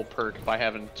higher level perk by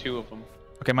having 2 of them.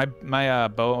 Okay, my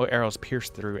bow arrows pierce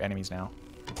through enemies now.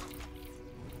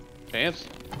 Fancy.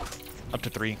 Up to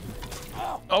 3.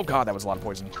 Oh god, that was a lot of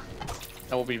poison.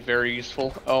 That will be very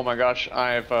useful. Oh my gosh,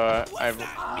 I've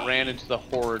ran into the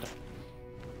horde.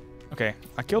 Okay,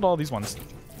 I killed all these ones.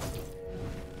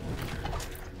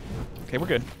 Okay, we're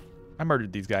good. I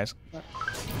murdered these guys.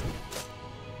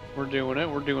 We're doing it.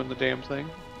 We're doing the damn thing.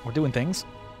 We're doing things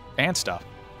and stuff.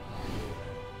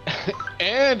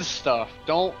 And stuff.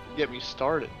 Don't get me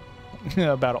started.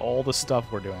 About all the stuff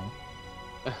we're doing.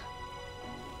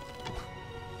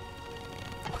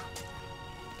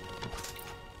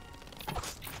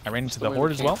 I ran into the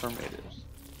horde as well.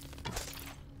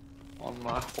 On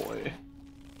my way.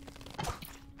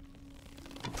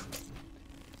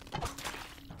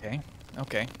 Okay,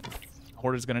 okay.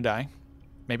 Horde is gonna die.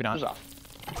 Maybe not. There's a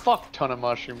fuck ton of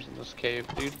mushrooms in this cave,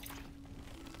 dude.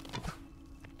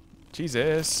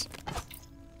 Jesus.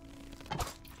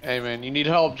 Hey man, you need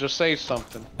help, just say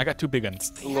something. I got 2 big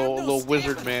ones. The little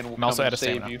wizard man will I'm also come out and of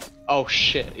save stamina. you. Oh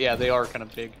shit, yeah, they are kind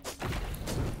of big.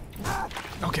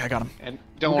 Okay, I got him. And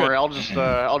don't We're worry, I'll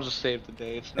just save the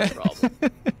day. It's no problem.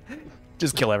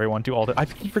 Just kill everyone. Do all the. I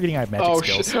keep forgetting I have magic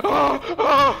skills. Shit!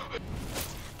 Oh,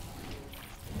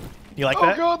 You like oh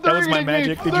that? god, That they're was my eating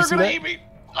magic. me. Did They're you see gonna that? eat me.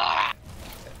 Ah!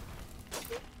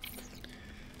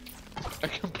 I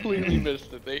completely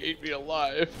missed it. They ate me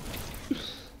alive.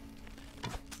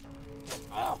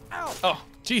 Oh,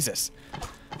 Jesus.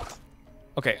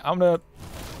 Okay, I'm gonna.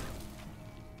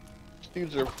 These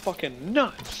dudes are fucking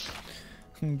nuts.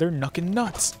 They're knucking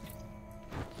nuts.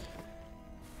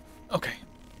 Okay.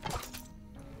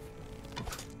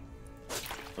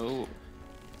 Oh,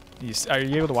 Are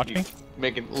you able to watch me?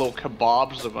 making little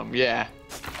kebabs of them. Yeah.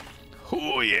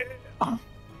 Oh yeah.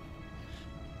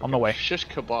 On the way. Shish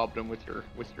kebabbed them with your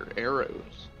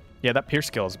arrows. Yeah, that pierce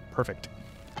skill is perfect.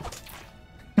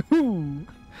 There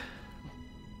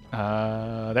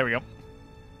we go.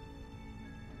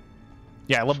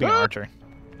 Yeah, I love being an archer.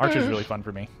 Archer's really fun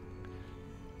for me.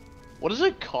 What does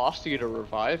it cost you to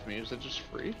revive me? Is it just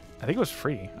free? I think it was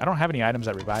free. I don't have any items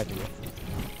that revive you.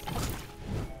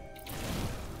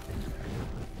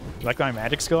 You like my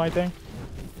magic skill, I think?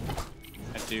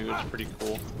 I do. It's pretty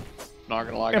cool. Not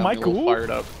gonna lie, Am got I me a little cool? fired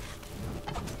up.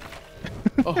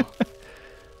 Oh.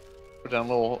 Put down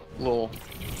little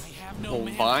I have no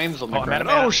mana. vines on the Oh, I'm out ground. of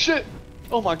mana. Oh shit!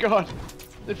 Oh my god!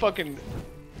 They fucking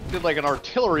did like an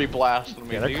artillery blast on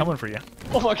me. Yeah, they're dude. coming for you.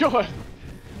 Oh my god!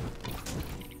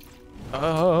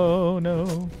 Oh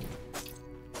no.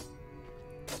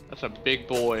 That's a big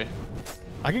boy.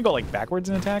 I can go like backwards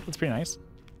in attack. That's pretty nice.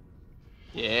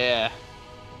 Yeah.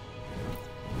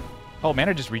 Oh,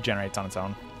 mana just regenerates on its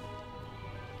own.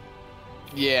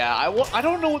 Yeah, I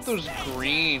don't know what those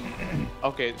green.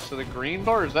 Okay, so the green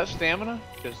bar, is that stamina?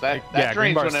 Because that Yeah,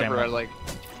 green drains bar is whenever stamina. I like.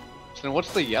 So then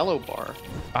what's the yellow bar?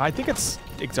 I think it's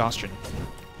exhaustion.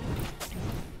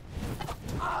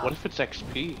 What if it's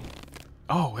XP?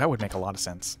 Oh, that would make a lot of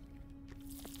sense.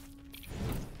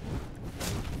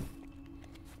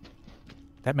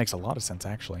 That makes a lot of sense,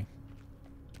 actually.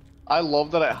 I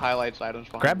love that it highlights items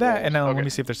behind Grab that, walls. and then Okay. let me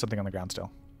see if there's something on the ground still.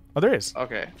 Oh, there is.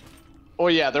 Okay. Oh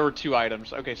yeah, there were 2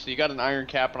 items. Okay, so you got an iron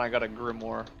cap and I got a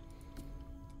grimoire.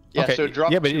 Yeah, okay. so it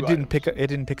dropped yeah, but 2 it didn't items. pick up. It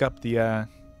didn't pick up the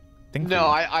thing.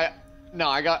 No, for you.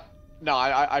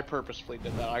 I purposefully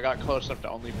did that. I got close enough to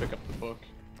only pick up the book,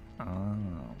 Oh.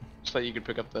 so that you could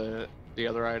pick up the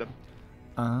other item.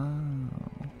 Oh.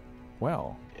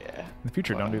 Well, Yeah. in the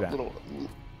future, don't do that. Little...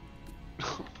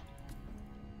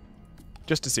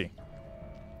 Just to see.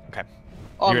 Okay.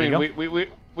 I You ready mean, to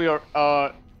we are.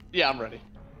 Yeah, I'm ready.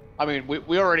 I mean,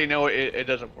 we already know it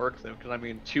doesn't work though, because I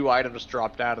mean, 2 items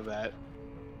dropped out of that.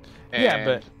 Yeah,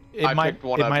 but And I picked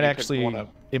one up, you picked actually one up.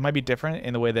 it might be different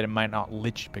in the way that it might not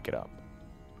let you pick it up.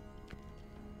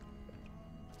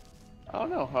 I don't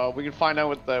know. We can find out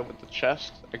with the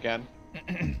chest again.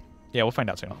 Yeah, we'll find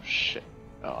out soon. Oh shit!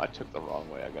 Oh, I took the wrong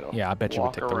way. I gotta. Yeah, I bet you would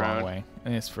walk take the wrong around. way.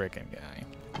 This freaking guy.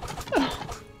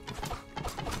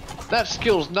 That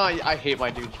skill's not. I hate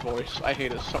my dude's voice. I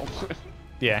hate it so much.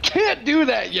 Yeah. Can't do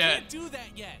that yet. Can't do that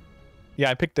yet. Yeah,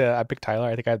 I picked Tyler.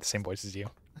 I think I have the same voice as you.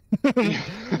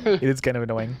 It is kind of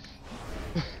annoying.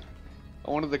 I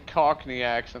wanted the Cockney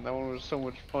accent. That one was so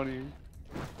much funnier.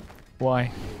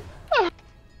 Why?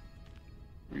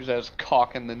 Use that as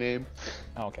cock in the name.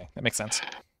 Oh, okay, that makes sense.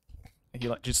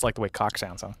 You just like the way cock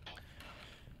sounds, huh?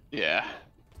 Yeah,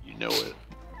 you know it.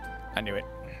 I knew it.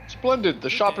 Splendid. The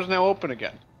shop is now open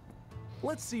again.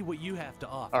 Let's see what you have to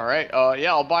offer. All right.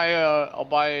 Yeah, I'll buy.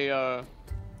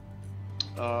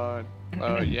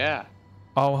 Yeah.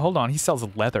 Oh, hold on. He sells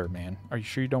leather, man. Are you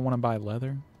sure you don't want to buy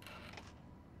leather?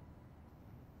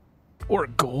 Or a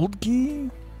gold key?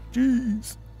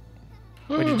 Jeez.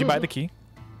 Wait, did you buy the key?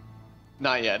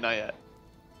 Not yet. Not yet.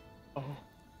 Oh.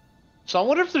 So I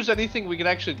wonder if there's anything we can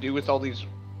actually do with all these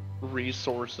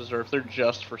resources, or if they're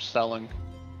just for selling.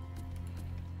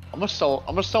 I'm gonna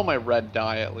sell my red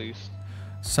dye at least.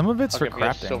 Some of it's I'll for get me a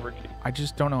crafting. silver key. I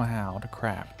just don't know how to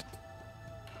craft.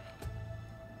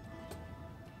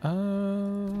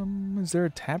 Is there a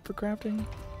tab for crafting?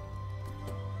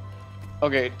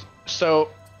 Okay, so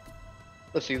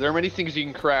let's see. There are many things you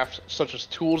can craft, such as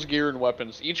tools, gear, and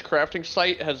weapons. Each crafting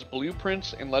site has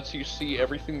blueprints and lets you see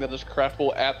everything that is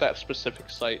craftable at that specific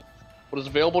site. What is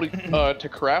available to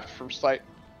craft from site?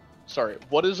 Sorry,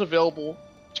 what is available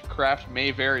to craft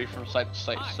may vary from site to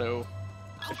site. So,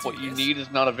 if what you need is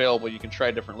not available, you can try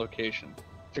a different location.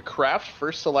 To craft,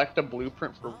 first select a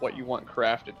blueprint for what you want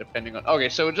crafted, depending on. Okay,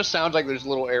 so it just sounds like there's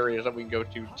little areas that we can go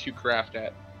to craft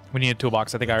at. We need a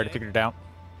toolbox. I think I already figured it out.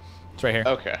 It's right here.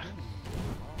 Okay.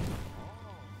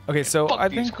 Okay, so Fuck I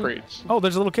these think. crates. Oh,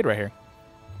 there's a little kid right here.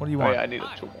 What do you Oh want? yeah, I need a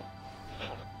tool.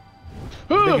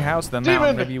 Big house, then now.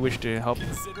 Demon! Maybe you wish to help.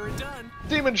 Consider it done.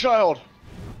 Demon child.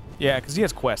 Yeah, because he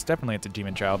has quests. Definitely, it's a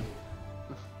demon child.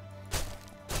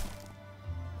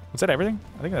 Was that everything?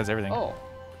 I think that's everything. Oh.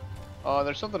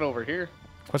 There's something over here.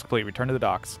 Quest complete. Return to the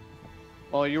docks.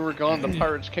 While you were gone, the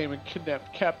pirates came and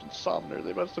kidnapped Captain Somner.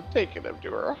 They must have taken him to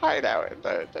her hideout.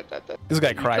 This guy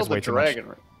You cries killed way a too much. dragon.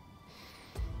 Right?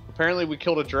 Apparently, we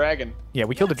killed a dragon. Yeah,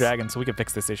 we killed a dragon, so we can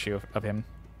fix this issue of him.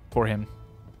 For him.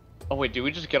 Oh wait, do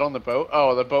we just get on the boat?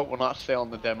 Oh, the boat will not sail in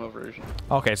the demo version.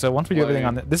 Okay, so once we do everything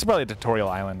on Lame. this is probably a tutorial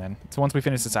island then. So once we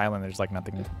finish this island, there's like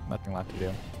nothing left to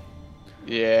do.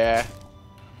 Yeah.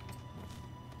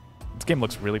 This game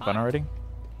looks really fun already.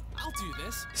 I'll do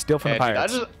this. Steal from the Yeah,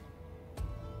 dude, pirates.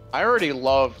 I already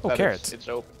love Oh, that carrots. it's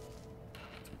open.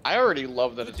 I already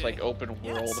love that it's like open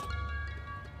world. Yes.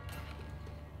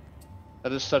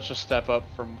 That is such a step up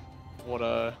from what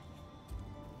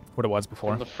What it was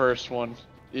before. from the first one.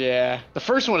 Yeah, the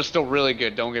first one is still really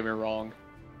good. Don't get me wrong.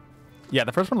 Yeah,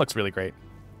 the first one looks really great.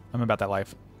 I'm about that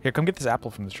life. Here, come get this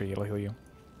apple from the tree. It'll heal you.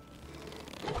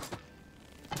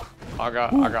 I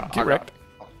got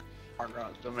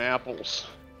some apples.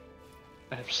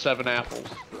 I have 7 apples.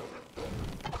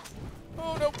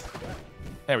 Oh no.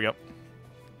 There we go.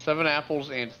 7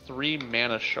 apples and 3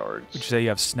 mana shards. Did you say you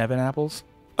have Snevin apples?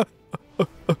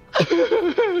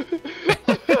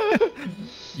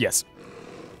 Yes.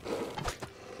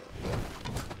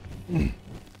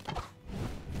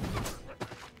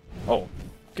 Oh,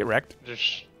 get wrecked.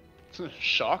 Just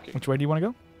shocking. Which way do you want to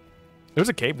go? There's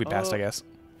a cave we passed, I guess.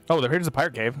 Oh, here's a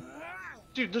pirate cave.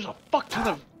 Dude, there's a fuck ton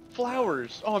of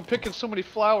flowers. Oh, I'm picking so many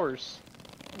flowers.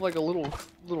 I'm like a little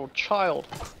child.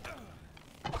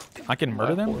 I can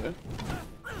murder them?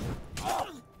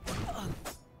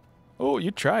 Oh,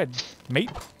 you tried, mate.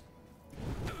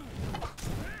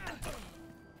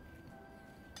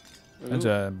 There's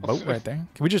a boat right there.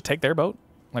 Can we just take their boat?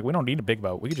 Like, we don't need a big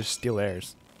boat. We could just steal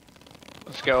theirs.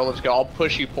 Let's go, let's go. I'll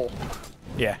push you pull.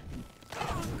 Yeah.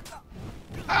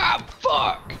 Ah,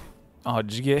 fuck! Oh,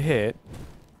 did you get hit?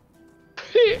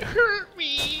 It hurt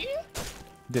me.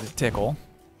 Did it tickle?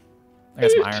 I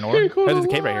got some iron ore. Oh, there's a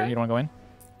cave right here. You don't want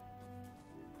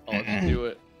to go in? Oh, let's do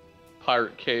it.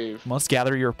 Pirate cave. Must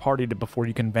gather your party before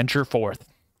you can venture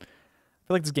forth. I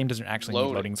feel like this game doesn't actually need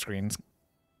Loading. loading screens.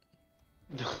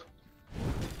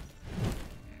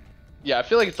 Yeah, I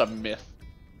feel like it's a myth.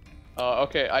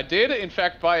 Okay, I did in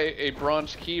fact buy a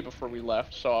bronze key before we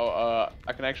left, so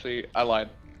I can actually. I lied.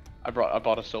 I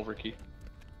bought a silver key.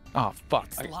 Oh, fuck.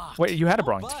 Locked. Wait, you had a Oh,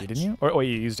 bronze key, didn't you? Or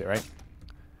you used it, right?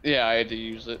 Yeah, I had to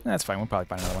use it. That's fine. We'll probably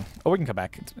find another one. Oh, we can come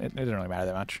back. It doesn't really matter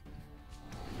that much.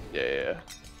 Yeah.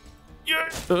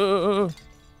 I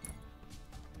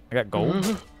got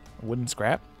gold. Wooden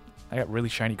scrap. I got really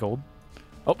shiny gold.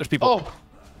 Oh, there's people. Oh,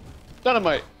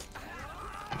 dynamite.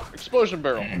 Explosion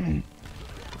barrel.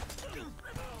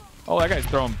 Oh, that guy's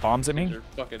throwing bombs at me. They're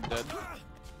fucking dead.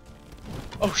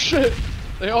 Oh shit,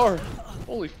 they are.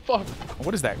 Holy fuck.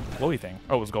 What is that glowy thing?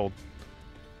 Oh, it was gold.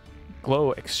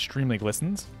 Glow extremely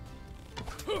glistens.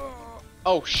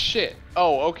 Oh shit.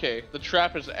 Oh, okay. The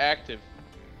trap is active.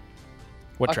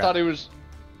 What I trap? thought it was.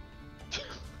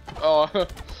 Oh.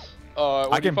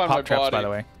 I can pop traps, by the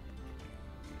way.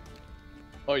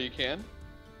 Oh, you can?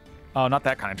 Oh, not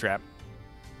that kind of trap.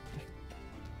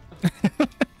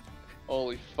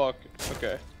 Holy fuck.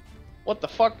 Okay. What the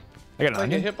fuck? I got an Did I get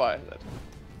onion. hit by that?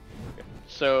 Okay.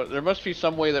 So there must be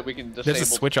some way that we can disable. There's a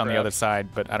switch on the other traps. side,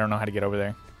 but I don't know how to get over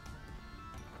there.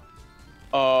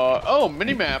 Oh,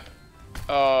 minimap.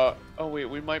 Oh wait,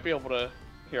 we might be able to.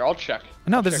 Here, I'll check.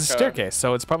 No, I'll there's a check, staircase,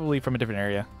 so it's probably from a different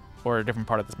area or a different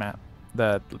part of this map,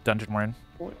 the dungeon we're in.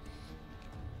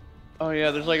 Oh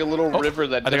yeah, there's like a little river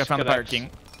that. I think I found the Pirate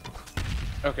disconnects.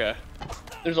 King. Okay.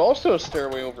 There's also a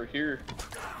stairway over here.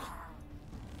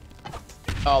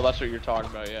 Oh, that's what you're talking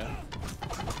about, yeah.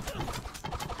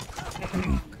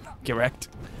 Get wrecked.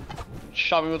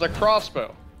 Shot me with a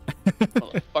crossbow.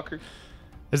 Motherfucker.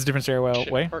 This is a different stairwell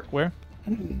Shit, way? hurt. Where?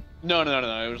 No.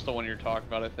 It was the one you're talking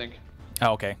about, I think.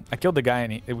 Oh, okay. I killed the guy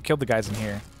and we killed the guys in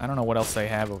here. I don't know what else they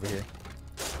have over here.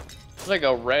 It's like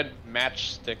a red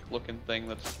matchstick looking thing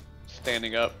that's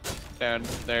standing up down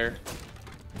there.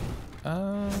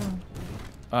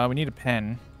 We need a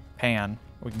pan.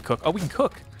 We can cook. Oh, we can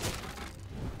cook.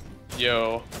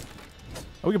 Yo.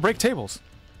 Oh, we can break tables.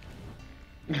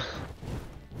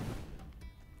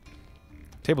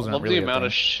 Tables are Love not really the amount a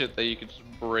of thing. shit that you can just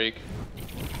break.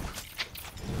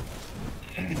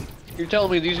 You're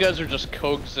telling me these guys are just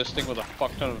coexisting with a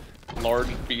fuck ton of large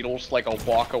beetles like a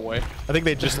walk away? I think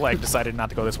they just like decided not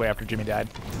to go this way after Jimmy died.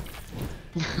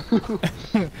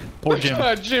 Poor Jim.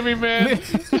 God, Jimmy, man.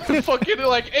 Fucking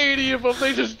like 80 of them,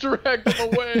 they just dragged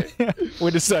them away. We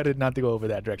decided not to go over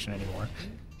that direction anymore.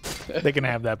 They can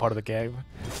have that part of the cave.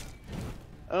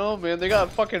 Oh man, they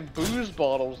got fucking booze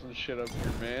bottles and shit up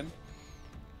here, man.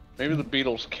 Maybe the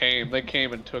beetles came. They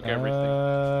came and took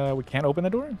everything. We can't open the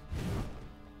door?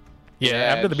 Yeah, Yeah,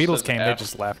 after it the just Beatles says came, they F.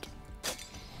 just left.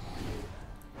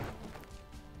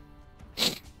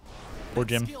 Poor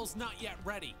Jim. Skill's not yet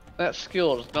ready. That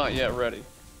skill is not yet ready.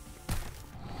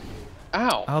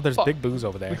 Ow. Oh, there's fuck. big booze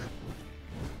over there.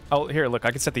 Oh, here, look,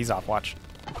 I can set these off. Watch.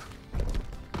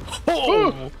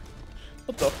 Oh!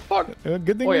 What the fuck? Good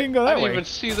thing we Wait, didn't go I that didn't way. even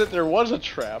see that there was a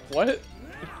trap. What?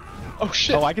 Oh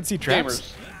shit. Oh, I can see traps.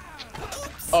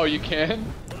 Gamers. Oh, you can?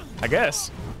 I guess.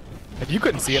 If you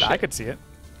couldn't see it, I shit. could see it.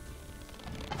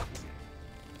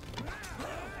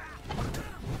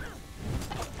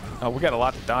 Oh, we got a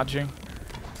lot to dodge here.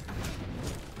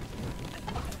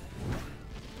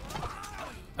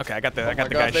 Okay, I got the Oh my guy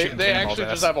God, shooting they cannonballs actually at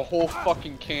just us. have a whole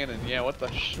fucking cannon. Yeah, what the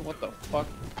fuck?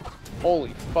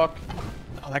 Holy fuck.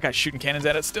 Oh, that guy's shooting cannons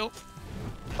at us still.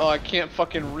 Oh, I can't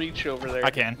fucking reach over there. I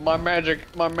can. My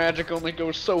magic only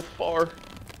goes so far.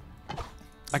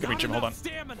 I can reach him. Hold on.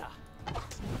 Stamina.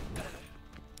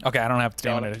 Okay, I don't have Got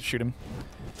stamina it. to shoot him.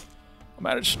 I'm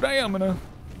out of stamina.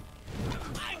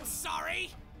 I'm sorry.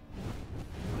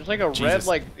 There's like a red, Jesus.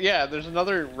 like, yeah, there's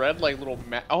another red, like, little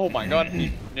oh my God,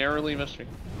 he narrowly missed me.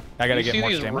 I gotta You get see more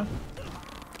these stamina.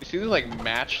 You see these, like,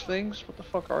 match things? What the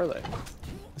fuck are they?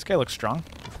 This guy looks strong.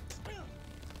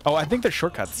 Oh, I think they're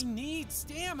shortcuts. I need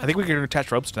stamina. I think we can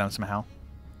attach ropes to them somehow.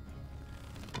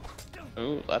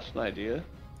 Oh, that's an idea.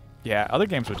 Yeah, other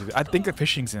games would do that. I think that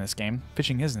fishing's in this game.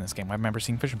 Fishing is in this game. I remember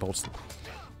seeing fishing poles.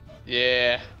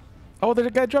 Yeah. Oh, the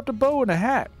guy dropped a bow and a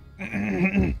hat.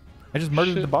 I just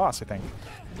murdered the boss, I think.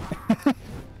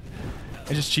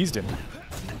 I just cheesed him.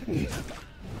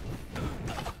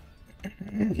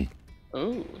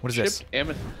 Oh. What is this? chipped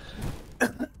amethyst.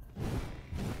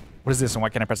 What is this and why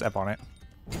can't I press F on it?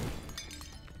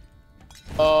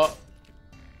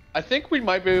 I think we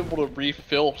might be able to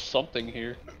refill something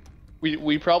here.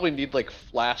 We probably need like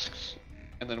flasks,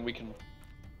 and then we can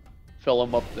fill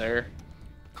them up there.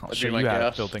 I'll That'd show be my you how to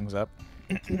guess. fill things up.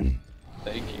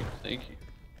 Thank you.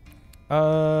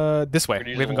 This way. Could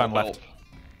We use haven't a gone little left. help.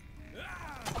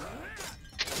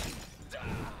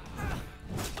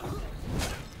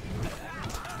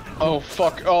 Oh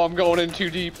fuck! Oh, I'm going in too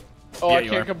deep. Oh, Yeah, I you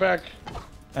can't are. come back.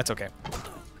 That's okay.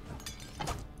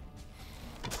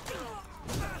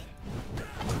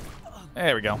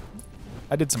 There we go.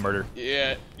 I did some murder.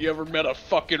 Yeah, you ever met a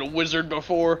fucking wizard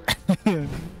before? You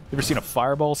ever seen a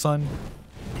fireball, son?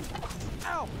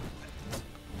 Ow.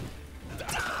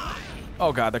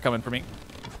 Oh god, they're coming for me.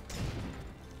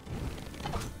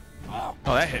 Oh,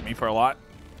 that hit me for a lot.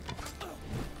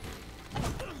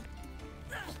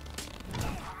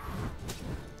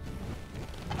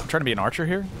 I'm trying to be an archer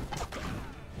here.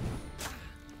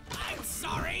 I'm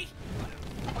sorry.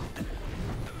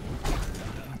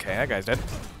 Okay, that guy's dead.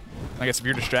 I guess if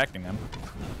you're distracting them.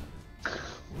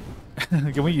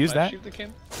 Can we use Can I that? shoot the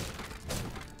can?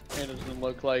 It doesn't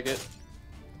look like it.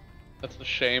 That's a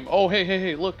shame. Oh,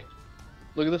 hey, look.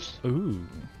 Look at this. Ooh.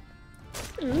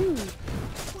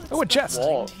 Oh, a chest.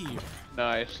 Wall. Here.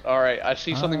 Nice. Alright, I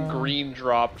see something green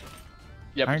dropped.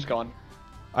 Yep, it's Iron- gone.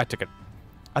 I took it.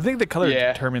 I think the color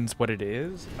Yeah. determines what it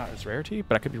is, not its rarity,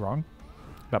 but I could be wrong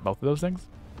about both of those things.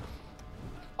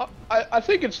 I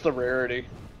think it's the rarity.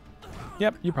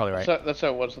 Yep, you're probably right. That's how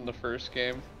it was in the first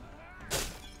game.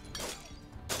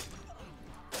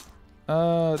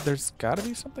 There's gotta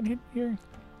be something hidden here.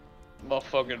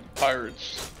 Motherfucking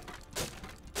pirates.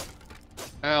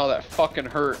 Ow, that fucking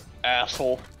hurt,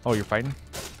 asshole. Oh, you're fighting?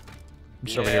 I'm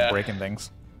just over here Yeah. breaking things.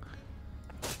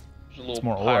 There's a little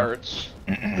more ore. pirates.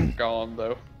 Gone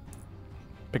though.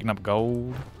 Picking up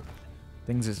gold.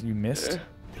 Things that you missed.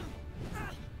 Yeah.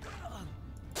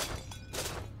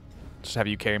 Just have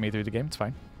you carry me through the game. It's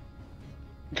fine.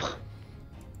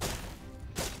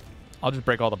 I'll just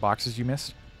break all the boxes you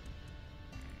missed.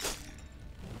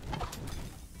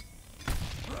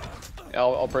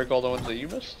 I'll break all the ones that you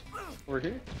missed over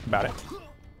here. About it.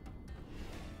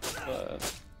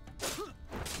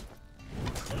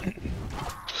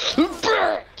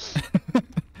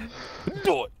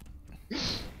 Do it.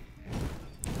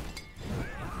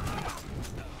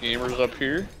 Gamers up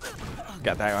here.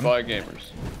 Got that one. Bye,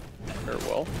 gamers.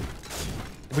 Farewell.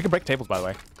 We can break tables, by the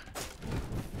way.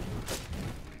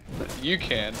 You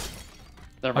can.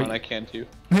 Never mind, I can too.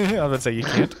 I was about to say you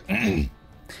can't. I'm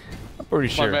pretty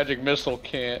My sure. magic missile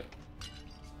can't.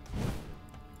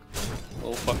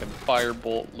 Little fucking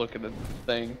firebolt looking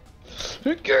thing.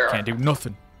 Can't do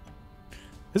nothing.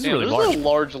 This is Damn, really this large. is a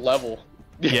large level.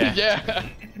 Yeah. Yeah.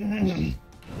 This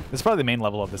is probably the main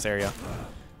level of this area,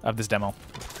 of this demo.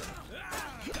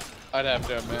 I'd have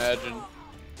to imagine.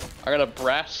 I got a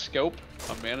brass scope,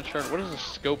 a mana shard. What does a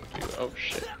scope do? Oh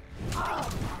shit.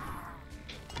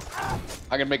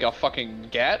 I can make a fucking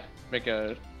gat, make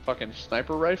a fucking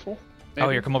sniper rifle. Oh,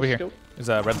 here, come over here. Scope. There's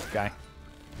a red guy.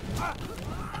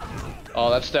 Oh,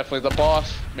 that's definitely the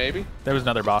boss, maybe. There was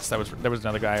another boss. There was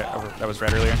another guy that was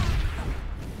red earlier.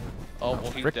 Oh,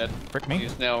 well, he's Frick- dead. frick me.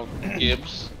 He's now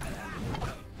Gibbs.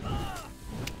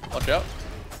 Watch out.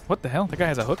 What the hell? That guy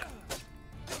has a hook.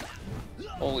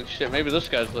 Holy shit, maybe this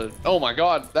guy's the... Oh my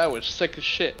god, that was sick as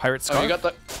shit. Pirate Oh, you scarf? got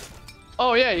the...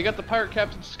 Oh yeah, you got the pirate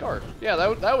captain's scarf. Yeah,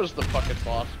 that was the fucking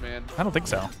boss, man. I don't think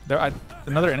so.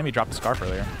 Another enemy dropped a scarf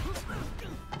earlier.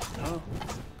 Oh.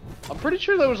 I'm pretty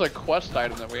sure that was a quest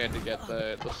item that we had to get,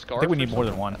 the scarf. I think we or need more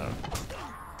than something. one.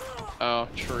 Oh,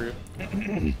 true.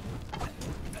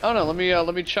 Oh no, let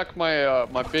me check my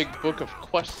my big book of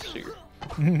quests here.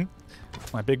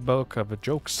 My big book of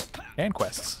jokes and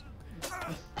quests.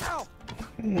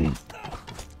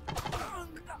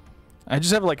 I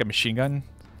just have like a machine gun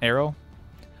arrow.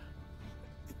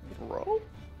 Bro?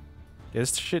 Yeah,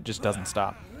 this shit just doesn't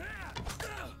stop.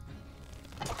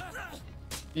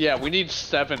 Yeah, we need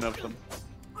 7 of them.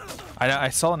 I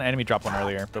saw an enemy drop one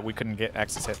earlier, but we couldn't get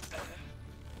access hit.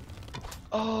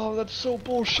 Oh, that's so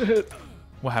bullshit.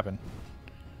 What happened?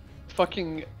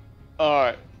 Fucking,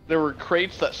 there were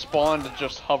crates that spawned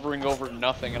just hovering over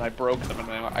nothing, and I broke them, and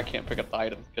now I can't pick up the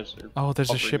item because they're. Oh, there's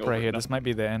a hovering ship over right here. nothing. This might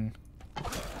be the end.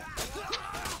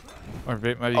 Or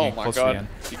maybe Oh getting my close to the god, end.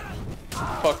 he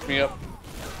fucked me up.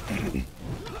 I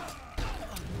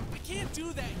can't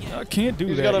do that yet. I can't do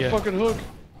He's that got a yet. fucking hook.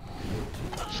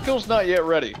 Skill's not yet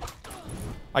ready.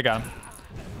 I got him.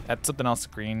 That's something else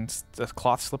green. The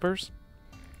cloth slippers.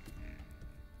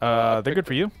 They're good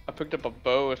for you. I picked up a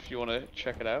bow if you want to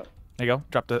check it out. There you go.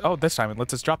 Drop the. Oh, this time it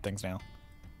lets us drop things now.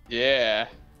 Yeah.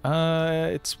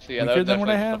 It's So yeah, that weaker was than what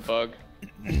I definitely have. the bug.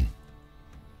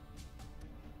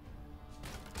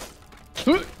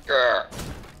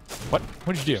 What?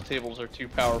 What did you do? These tables are too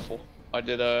powerful. I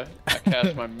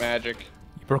cast my magic.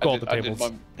 You broke all the I did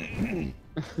tables.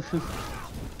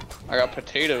 I got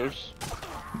potatoes.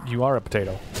 You are a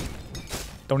potato.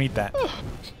 Don't eat that.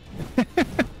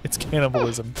 It's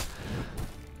cannibalism.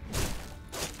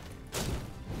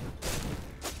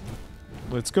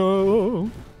 Let's go.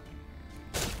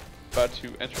 About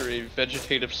to enter a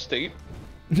vegetative state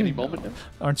any moment now.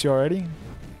 Aren't you already?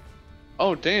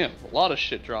 Oh damn, a lot of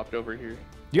shit dropped over here.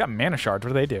 You got mana shards. What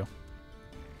do they do?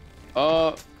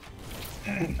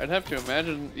 I'd have to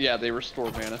imagine. Yeah, they restore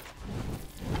mana.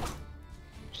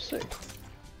 Sick.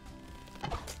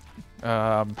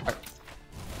 I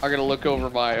I gotta look over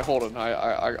my. Hold on.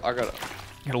 I gotta.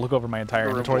 gotta look over my entire Go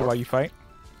inventory report. while you fight.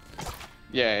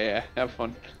 Yeah. Have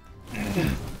fun.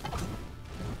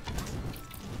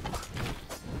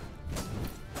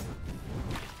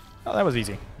 Oh, that was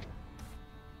easy.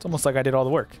 It's almost like I did all the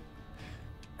work.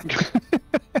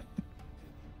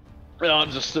 I'll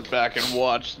just sit back and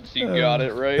watch since you got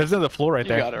it right. There's another floor right You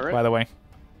there, got it right. by the way.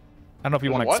 I don't know if you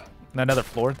There's want a to. what? Another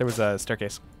floor. There was a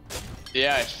staircase.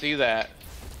 Yeah, I see that. I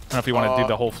don't know if you want to do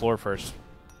the whole floor first.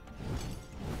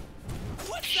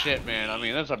 Shit, man. I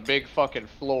mean, that's a big fucking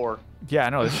floor. Yeah, I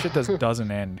know. This shit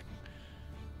doesn't end.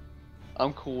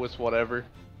 I'm cool with whatever.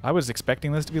 I was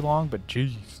expecting this to be long, but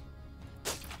jeez.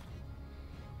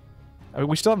 I mean,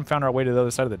 we still haven't found our way to the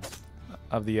other side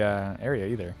of the area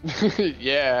either.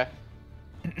 Yeah.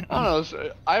 I don't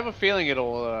know. I have a feeling it's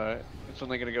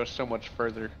only gonna go so much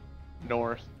further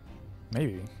north.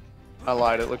 Maybe. I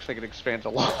lied. It looks like it expands a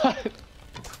lot.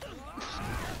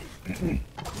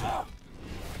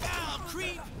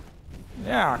 Creep.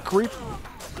 Yeah, creep.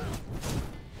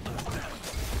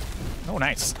 Oh,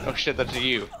 nice. Oh shit, that's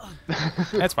you.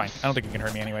 That's fine. I don't think you can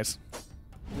hurt me anyways.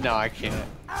 No, I can't.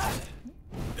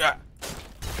 Yeah.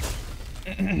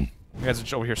 You guys are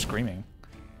just over here screaming.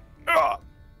 Why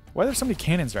are there so many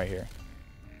cannons right here?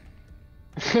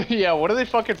 Yeah, what are they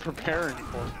fucking preparing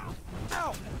for?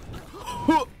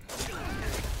 What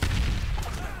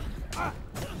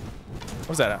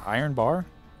was that, an iron bar?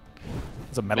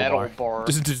 It's a metal bar.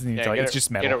 Just need to tell you, it's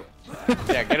just metal.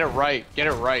 Yeah, get it right. Get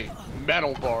it right.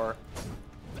 Metal bar.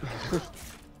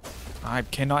 I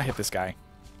cannot hit this guy.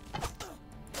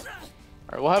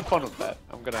 Alright, we'll have fun with that.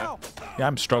 I'm gonna... Yeah,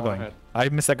 I'm struggling. ahead. I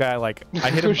missed that guy like...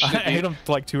 I hit him, I hit him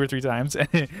like 2 or 3 times,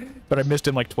 but I missed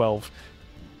him like 12.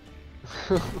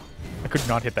 I could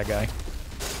not hit that guy.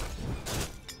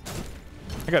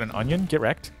 I got an onion. Get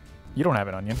wrecked. You don't have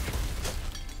an onion.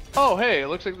 Oh, hey, it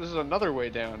looks like this is another way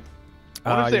down.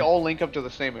 What if they all link up to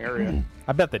the same area?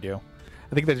 I bet they do.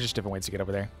 I think there's just different ways to get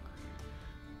over there.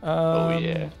 Oh,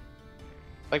 yeah.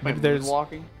 Like my maybe there's-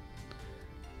 moonwalking?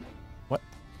 What?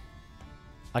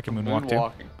 I can moonwalk too.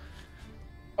 Moonwalking.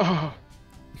 Oh,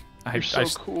 you're so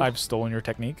cool. I've stolen your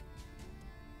technique.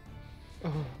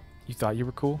 You thought you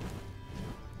were cool?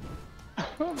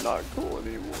 I'm not cool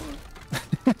anymore.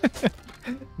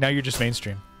 Now you're just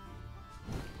mainstream.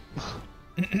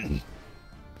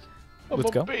 Let's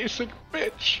I'm go. a basic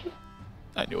bitch.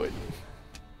 I knew it.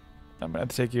 I'm gonna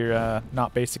take your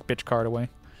not basic bitch card away.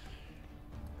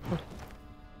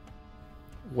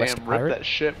 West Damn, pirate. rip that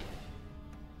ship.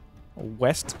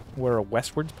 West. We're a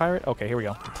westwards pirate. Okay, here we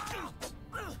go.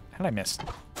 How did I miss?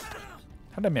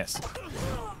 How did I miss?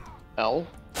 L,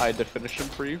 I had to finish him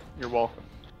for you. You're welcome.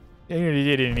 You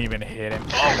didn't even hit him.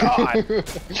 Oh god!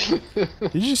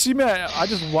 Did you see me? I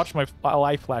just watched my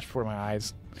life flash before my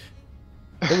eyes.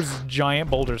 There was giant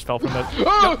boulders fell from the...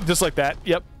 Yep, just like that.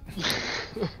 Yep.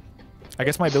 I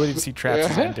guess my ability to see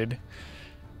traps is ended.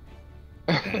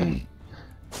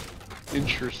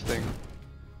 Interesting.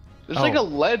 There's like a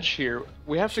ledge here.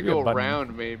 We have to Should be a go button.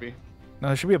 around, maybe. No,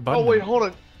 there should be a button. Oh, wait, hold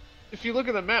on. If you look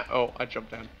at the map... Oh, I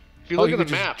jumped down. If you look you at the could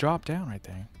just map... drop down right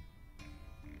there.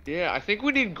 Yeah, I think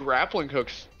we need grappling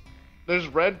hooks. Those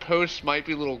red posts might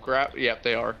be little Yep,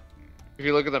 they are. If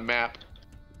you look at the map,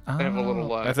 they have a little...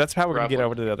 that's how we're going to get grappling.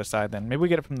 over to the other side then. Maybe we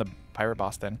get it from the pirate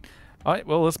boss then. Alright,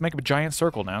 well, let's make a giant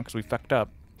circle now, because we fucked up.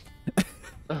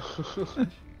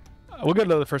 We'll go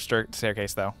to the first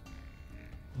staircase, though.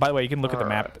 By the way, you can look at the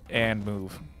map and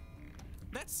move.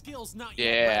 That skill's not yet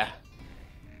Yeah. ready.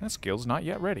 That skill's not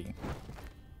yet ready.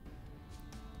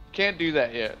 Can't do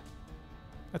that yet.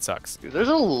 That sucks. Dude, there's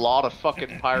a lot of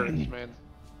fucking pirates, man.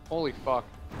 Holy fuck.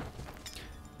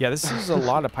 Yeah, this is a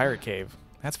lot of pirate cave.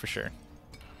 That's for sure.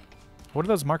 What are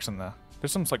those marks on the...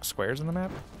 There's some, like, squares in the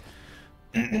map.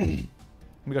 Let me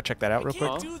go check that out real quick.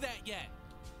 Can't do that yet.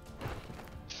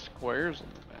 Squares on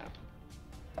the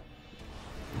map.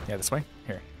 Yeah, this way.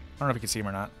 Here. I don't know if you can see them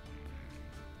or not.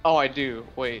 Oh, I do.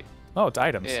 Wait. Oh, it's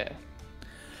items. Yeah.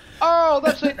 Oh,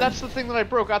 that's it. That's the thing that I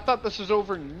broke. I thought this was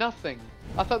over nothing.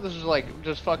 I thought this was like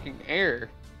just fucking air.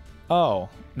 Oh,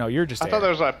 no, you're just I air. thought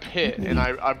there was a pit, and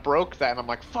I broke that, and I'm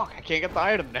like, fuck, I can't get the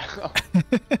item now.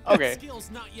 Okay. Skill's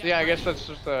not yet Yeah, I guess ready. that's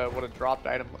just what a dropped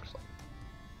item looks like.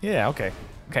 Yeah, okay.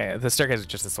 Okay, the staircase is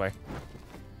just this way.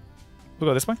 We'll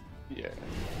go this way? Yeah.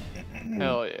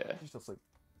 Hell yeah. You're still asleep.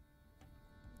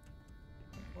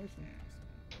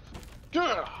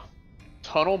 Yeah.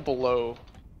 Tunnel below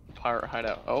the pirate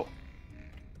hideout. Oh.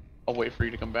 I'll wait for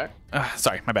you to come back.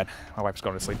 Sorry, my bad. My wife's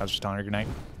going to sleep. I was just telling her good night.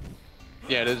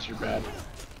 Yeah, it is your bad.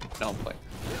 No, I'm playing.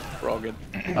 We're all good.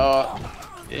 Yeah.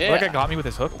 That guy got me with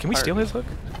his hook. Can we steal his hook?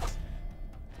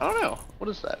 I don't know. What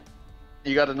is that?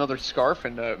 You got another scarf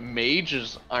and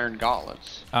mage's iron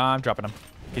gauntlets. I'm dropping them.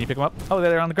 Can you pick them up? Oh,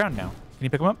 they're on the ground now. Can you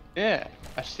pick them up? Yeah,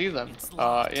 I see them.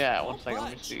 Yeah, one second,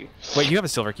 let me see. Wait, you have a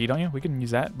silver key, don't you? We can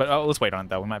use that. But let's wait on it,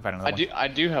 though. We might find another one. I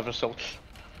do have a silver.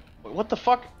 Wait, what the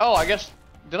fuck? Oh, I guess.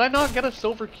 Did I not get a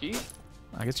silver key?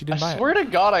 I guess you didn't buy I swear to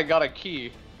God, I got a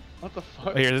key. What the fuck?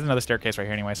 it. Here, there's another staircase right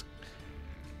here, anyways.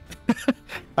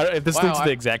 If this leads to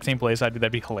the exact same place,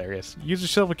 that'd be hilarious. Use your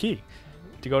silver key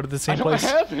to go to the same place.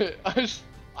 I don't have it.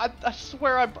 I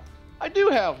swear I do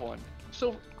have one.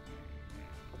 So.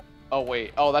 Oh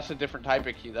wait. Oh, that's a different type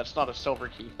of key. That's not a silver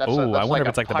key. That's Oh, I wonder if a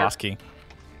it's like the pirate- boss key.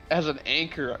 It has an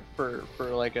anchor for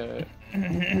like a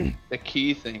the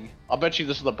key thing. I'll bet you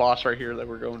this is the boss right here that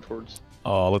we're going towards.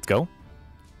 Oh, let's go.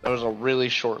 That was a really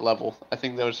short level. I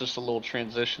think that was just a little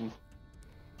transition.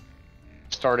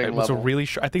 Starting It was level. a really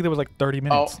short. I think there was like 30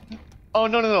 minutes. Oh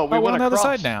no. We we're went on the other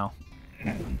across. side now.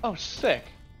 Oh, sick.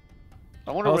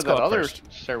 I wonder Oh, where let's go that up other first.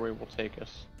 stairway will take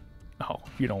us. Oh,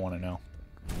 you don't want to know.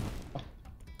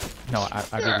 No,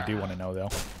 I really do want to know though.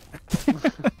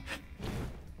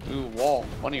 Ooh, wall.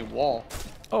 Funny wall.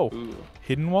 Oh, Ooh.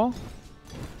 hidden wall?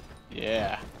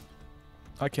 Yeah.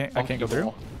 I can't Funky go through.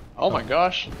 wall. Oh my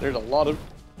gosh, there's a lot of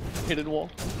hidden wall.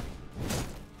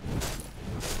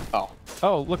 Oh.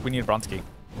 Oh, look, we need a bronze key.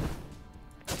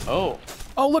 Oh.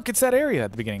 Oh, look, it's that area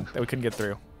at the beginning that we couldn't get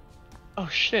through. Oh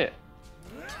shit.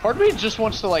 Part of me just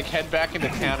wants to like head back into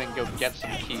town and go get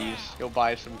some keys. Go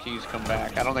buy some keys, come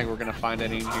back. I don't think we're gonna find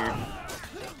any in here.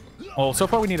 Well, so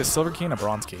far we need a silver key and a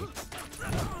bronze key.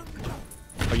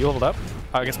 Oh, you leveled up?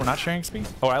 Oh, I guess we're not sharing XP?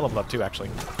 Oh, I leveled up too, actually.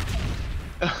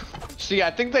 See, I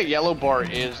think that yellow bar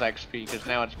is XP because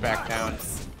now it's back down.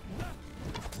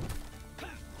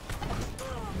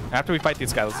 After we fight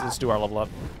these guys, let's do our level up.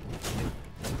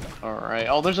 Alright.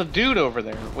 Oh, there's a dude over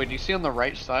there. Wait, do you see on the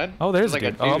right side? Oh, there's like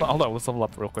a dude. Oh, hold on, let's level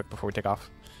up real quick before we take off.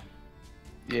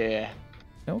 Yeah.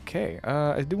 Okay,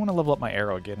 I do want to level up my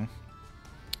arrow again.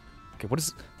 Okay, what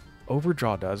does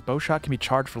overdraw does? Bow shot can be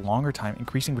charged for longer time,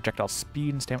 increasing projectile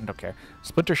speed and stamina. Don't care.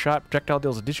 Splinter shot projectile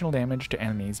deals additional damage to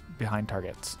enemies behind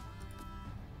targets.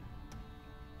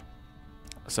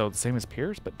 So the same as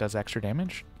Pierce, but does extra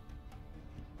damage.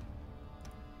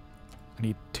 I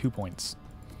need 2 points.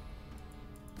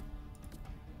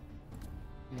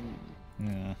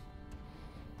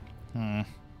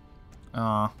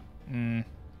 Oh.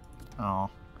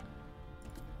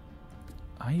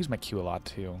 I use my Q a lot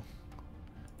too.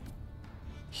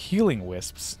 Healing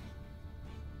wisps.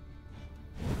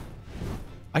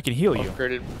 I can heal you.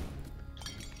 Upgraded.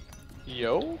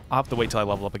 Yo. I'll have to wait till I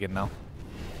level up again now.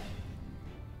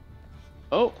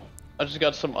 Oh, I just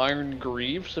got some iron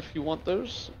greaves if you want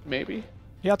those, maybe.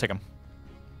 Yeah, I'll take them.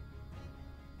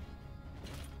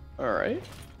 Alright.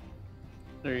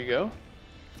 There you go.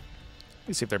 Let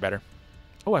me see if they're better.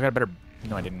 Oh, I got a better...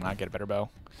 No, I did not get a better bow.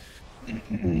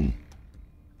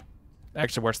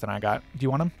 Actually worse than I got. Do you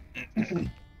want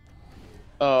them?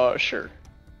 Sure.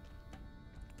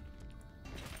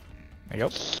 There you go.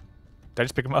 Did I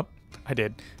just pick them up? I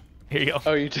did. Here you go.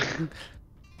 Oh, you did.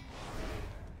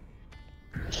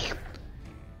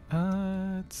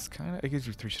 It's kind of... It gives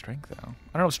you 3 strength, though.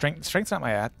 I don't know, strength's not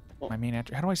my main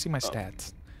attribute. How do I see my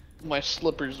stats? My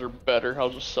slippers are better.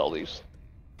 I'll just sell these.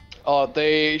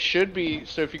 They should be.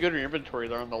 So if you go to your inventory,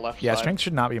 they're on the left Yeah, side. strength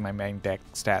should not be my main deck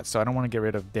stat, so I don't want to get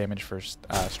rid of damage for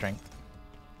strength.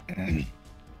 Oh,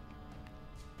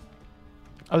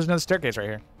 there's another staircase right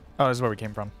here. Oh, this is where we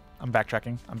came from. I'm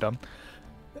backtracking. I'm dumb.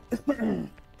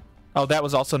 Oh, that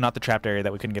was also not the trapped area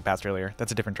that we couldn't get past earlier.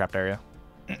 That's a different trapped area.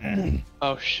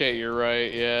 Oh shit, you're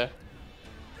right. Yeah.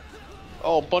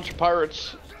 Oh, a bunch of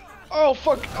pirates. Oh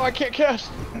fuck! Oh, I can't cast.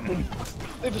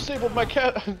 They disabled my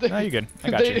cat. No, you're good.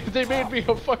 I got you. They made me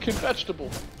a fucking vegetable.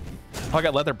 Oh, I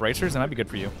got leather bracers. That might be good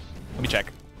for you. Let me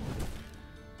check.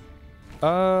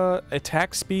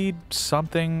 Attack speed,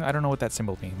 something. I don't know what that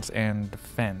symbol means. And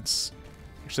defense.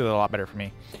 Actually, they're a lot better for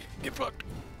me. Get fucked.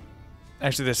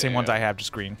 Actually, the same ones I have,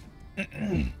 just green.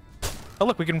 Oh,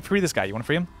 look, we can free this guy. You want to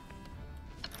free him?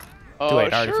 Too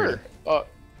late, I already freed Sure.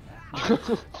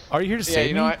 him. Are you here to save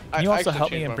you know, me? I Can you also actually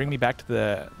help me changed and my bring me back to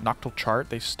the Noctil chart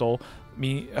they stole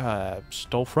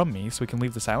from me so we can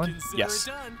leave this island? Consider Yes.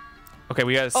 it done. Okay,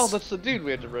 we got. Oh, that's the dude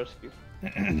we had to rescue. We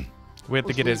have to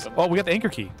let's get his. leave him. Oh, we got the anchor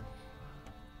key.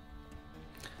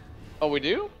 Oh, we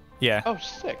do? Yeah. Oh,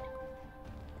 sick.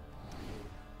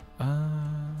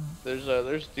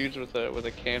 There's dudes with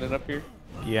a cannon up here.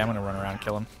 Yeah, I'm gonna run around and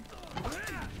kill him.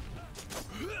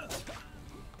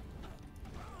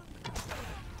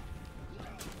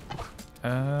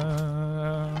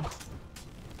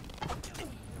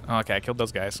 Okay, I killed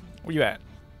those guys. Where you at?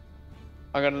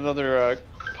 I got another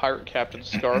pirate captain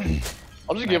scarf.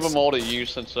 I'll just give Nice. them all to you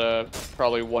since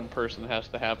probably one person has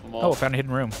to have them all. Oh, I found a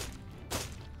hidden room.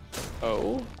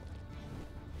 Oh.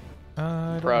 I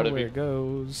don't Proud know of where you. it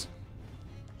goes.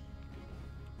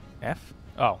 F?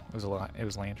 Oh, it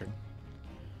was lantern.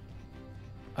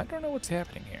 I don't know what's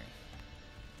happening here.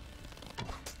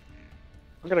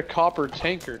 I got a copper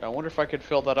tankard. I wonder if I could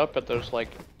fill that up at those like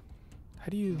How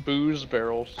do you? booze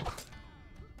barrels.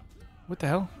 What the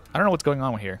hell? I don't know what's going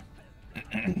on here.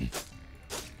 I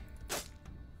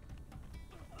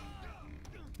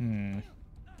don't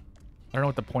know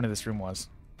what the point of this room was.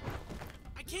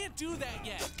 I can't do that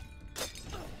yet.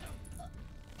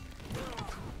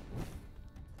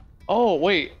 Oh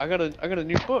wait, I got a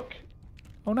new book.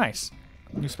 Oh, nice.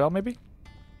 New spell, maybe?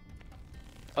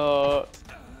 Oh,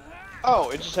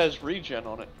 it just has regen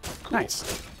on it. Cool.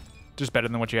 Nice. Just better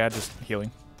than what you had, just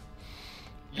healing.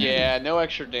 Yeah, no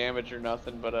extra damage or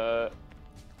nothing, but I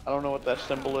don't know what that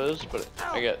symbol is, but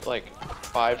I get like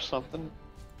 5 something.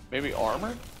 Maybe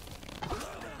armor?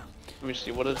 Let me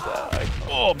see. What is that?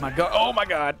 Oh my god. Oh my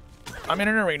god. I'm in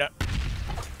an arena.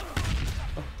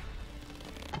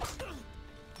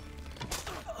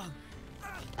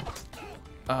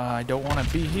 I don't want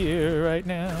to be here right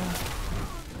now.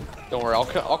 Don't worry.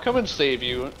 I'll come and save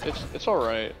you. It's all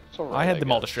right. It's all right. I had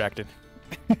them all guess. distracted.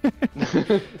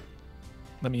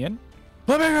 Let me in.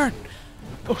 Let me in.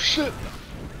 Oh shit.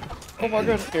 Oh my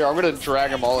god. Here, I'm gonna drag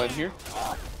them all in here.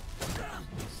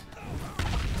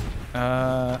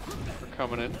 We're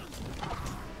coming in.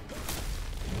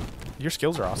 Your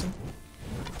skills are awesome.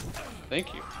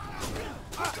 Thank you.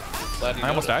 Glad you I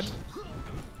almost died. noticed.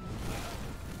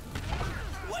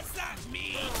 What's that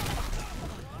mean?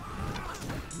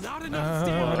 Not enough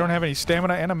I don't have any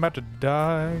stamina and I'm about to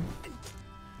die.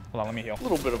 Hold on, let me heal. A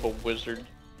little bit of a wizard.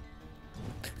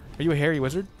 Are you a hairy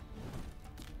wizard?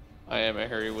 I am a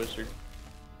hairy wizard.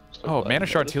 So Oh, glad mana you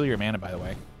shards noticed. heal your mana, by the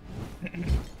way.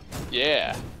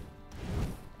 Yeah.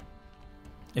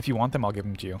 If you want them, I'll give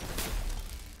them to you.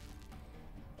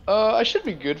 I should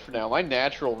be good for now. My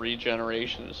natural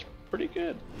regeneration is pretty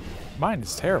good. Mine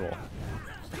is terrible.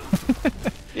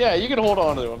 Yeah, you can hold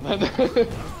on to them then.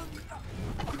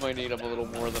 You might need them a little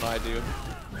more than I do.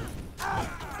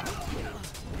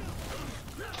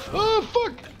 Oh,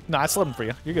 fuck! No, I still have them for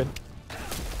you. You're good.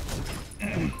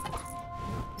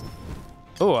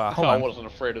 Oh, hold I on. wasn't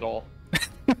afraid at all.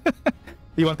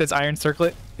 You want this iron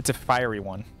circlet? It's a fiery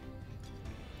one.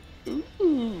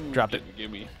 Ooh, Dropped it.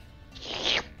 Gimme.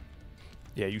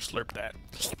 Yeah, you slurped that.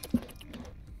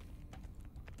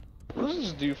 What does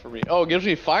this do for me? Oh, it gives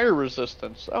me fire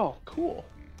resistance. Oh, cool.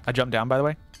 I jumped down, by the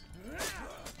way.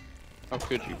 How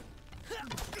could you?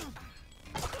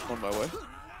 On my way.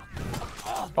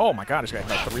 Oh my god, this guy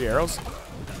had 3 arrows.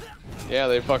 Yeah,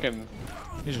 they fucking...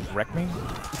 You just wrecked me.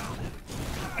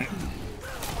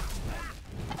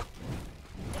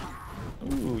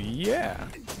 Ooh, yeah.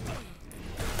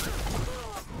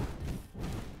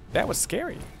 That was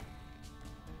scary.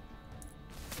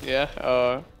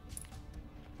 Yeah,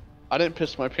 I didn't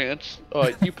piss my pants.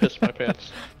 You pissed my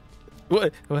pants.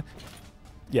 What?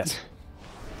 Yes.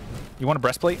 You want a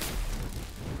breastplate?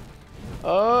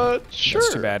 Sure.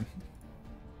 That's too bad.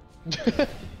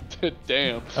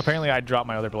 Damn. Apparently I dropped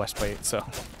my other breastplate, so...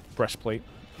 Breastplate.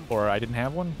 Or I didn't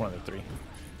have one? One of the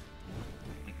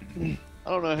 3. I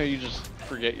don't know how you just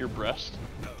forget your breast.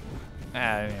 You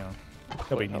know.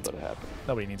 Nobody How needs that them. happen.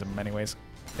 Nobody needs them anyways.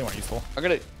 They weren't useful. I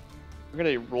got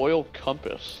a royal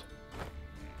compass.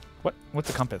 What? What's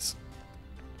a compass?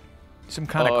 Some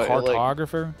kind of It, like-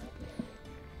 cartographer?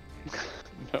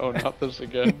 No, not this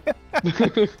again.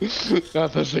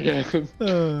 Not this again.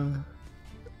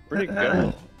 Where'd it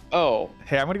go? Oh,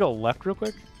 Hey, I'm gonna go left real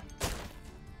quick.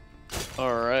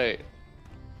 alright.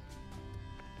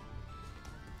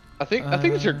 I think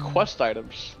it's your quest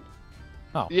items.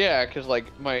 Oh. Yeah, because like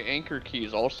my anchor key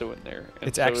is also in there. and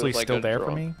It's so actually is, like, still a there for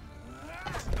drone. me.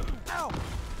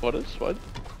 What is? What?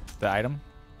 The item.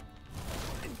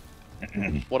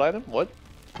 What item? What?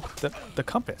 The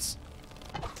compass.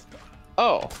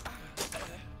 Oh.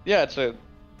 Yeah, it's a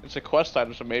quest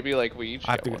item, so maybe like we each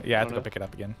I have get to, one. yeah, I have don't to go know. pick it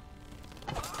up again.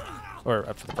 Or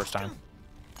up for the first time.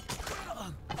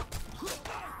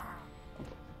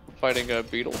 Fighting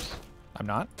beetles. I'm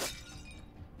not.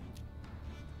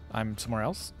 I'm somewhere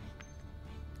else.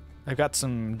 I've got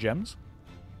some gems.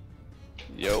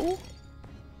 Yo.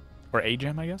 Or a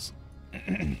gem, I guess.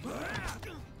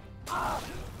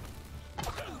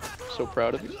 So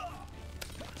proud of you.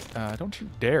 Don't you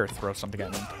dare throw something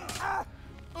at me.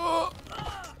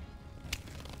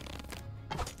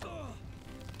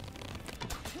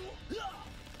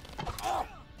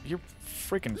 You're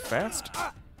freaking fast.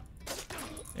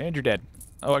 And you're dead.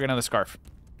 Oh, I got another scarf.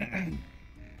 I don't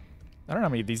know how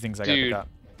many of these things I got to pick Dude. up.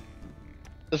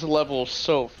 This level is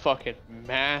so fucking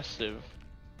massive.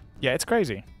 Yeah, it's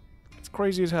crazy. It's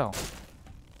crazy as hell.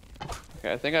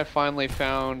 Okay, I think I finally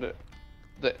found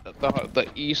the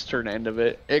eastern end of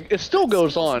it. It still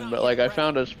goes on, but like I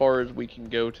found as far as we can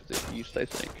go to the east, I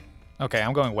think. Okay,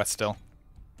 I'm going west still.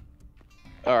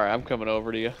 All right, I'm coming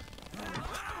over to you.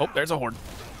 Oh, there's a horde.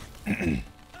 I'm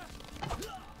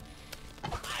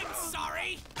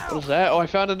sorry. What is that? Oh, I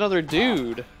found another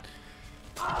dude.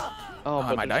 Oh, I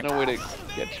but might there's die. no way to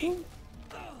get to him.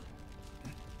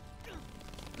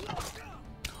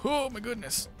 Oh my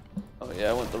goodness. Oh yeah,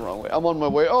 I went the wrong way. I'm on my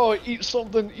way. Oh, eat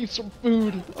something. Eat some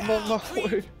food. I'm on my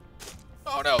way.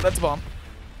 Oh no, that's a bomb.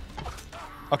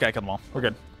 Okay, I killed them all. We're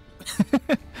good.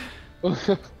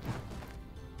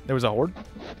 There was a horde.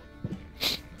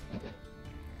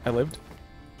 I lived.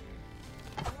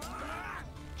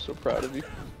 So proud of you.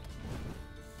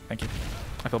 Thank you.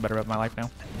 I feel better about my life now.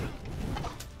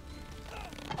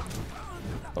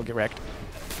 Oh, get wrecked.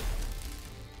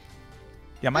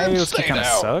 Yeah, my I'm AOE skill staying kind of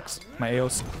out. sucks. My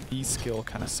AOE skill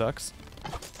kind of sucks.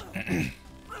 The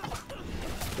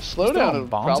slowdown throwing would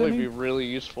bombs probably at me? be really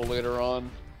useful later on.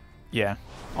 Yeah,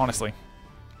 honestly.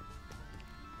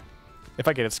 If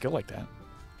I get a skill like that.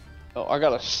 Oh, I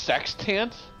got a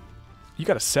sextant? You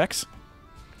got a sex?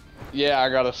 Yeah, I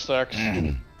got a sex.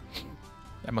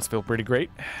 That must feel pretty great.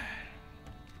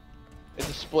 It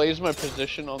displays my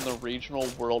position on the regional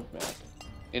world map.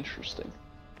 Interesting.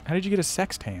 How did you get a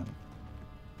sextan?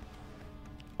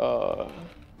 Uh,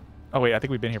 Oh wait, I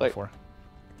think we've been here like, before.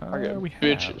 I got We have.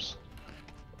 bitches.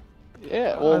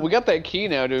 Yeah, well, we got that key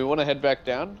now. Do we want to head back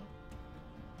down?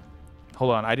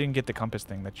 Hold on, I didn't get the compass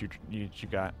thing that you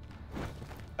got.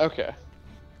 Okay.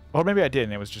 Or maybe I did,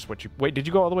 and it was just what you. Wait, did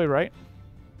you go all the way right?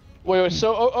 Wait.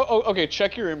 So, okay.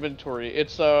 Check your inventory.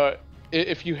 It's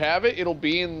if you have it, it'll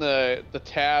be in the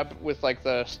tab with like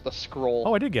the scroll.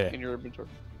 Oh, I did get it. in your inventory.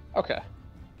 Okay.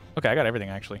 Okay, I got everything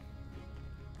actually.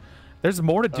 There's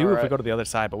more to do if we Alright. go to the other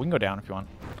side, but we can go down if you want.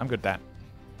 I'm good with that.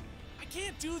 I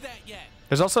can't do that yet.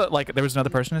 There's also like there was another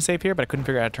person to save here, but I couldn't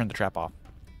figure out how to turn the trap off.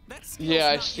 That skill's Yeah,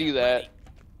 I not see yet that. ready.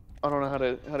 I don't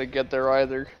know how to get there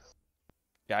either.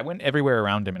 Yeah, I went everywhere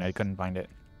around him and I couldn't find it.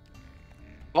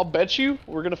 I'll bet you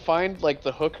we're gonna find like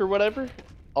the hook or whatever.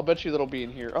 I'll bet you that'll be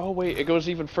in here. Oh wait, it goes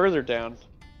even further down.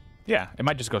 Yeah, it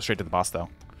might just go straight to the boss though.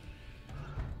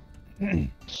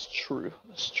 It's true.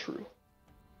 It's true.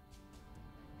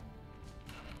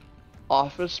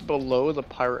 Office below the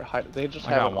pirate hide. They just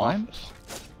I have got an one. office.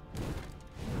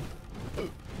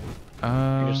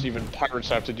 I guess Um, even pirates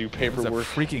have to do it's a paperwork.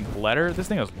 freaking letter. This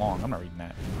thing is long. I'm not reading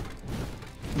that.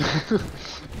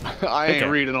 I ain't Okay.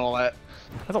 reading all that.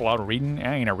 That's a lot of reading.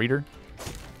 I ain't a reader.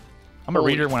 I'm a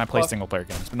Holy reader when I play fuck. single player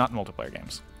games, but not multiplayer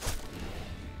games.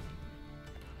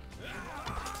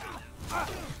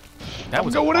 That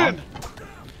was a going bomb. in.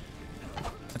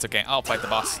 That's okay. I'll fight the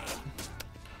boss.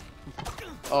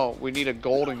 Oh, we need a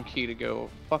golden key to go.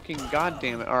 Fucking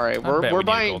goddamn it! All right, I bet we we're need a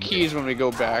buying golden keys when we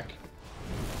go back.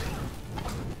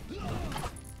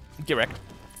 Get wrecked.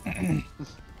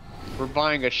 We're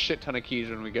buying a shit ton of keys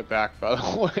when we get back. By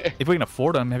the way, If we can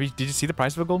afford them, did you see the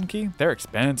price of a golden key? They're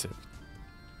expensive.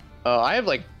 I have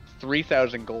like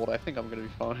 3,000 gold. I think I'm gonna be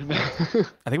fine. I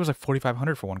think it was like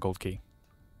 4,500 for one gold key.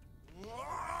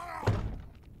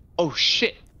 Oh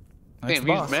shit! That's Damn,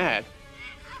 the he's boss. mad.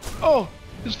 Oh,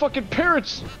 his fucking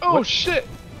parrots! Oh What? shit!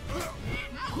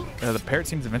 The parrot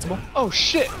seems invincible. Oh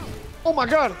shit! Oh my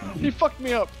god! He fucked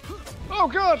me up! Oh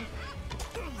god!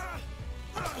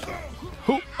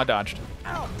 Hoo! I dodged.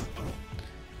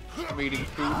 I'm eating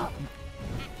food.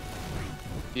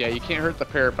 Yeah, you can't hurt the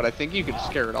parrot, but I think you can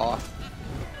scare it off.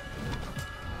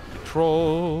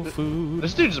 Troll food.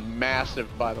 This dude's massive,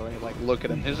 by the way. Like, look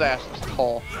at him. His ass is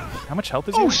tall. How much health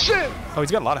is he? Oh shit! Oh,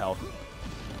 he's got a lot of health.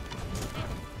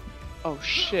 Oh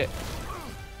shit!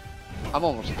 I'm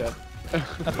almost dead.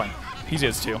 That's fine. He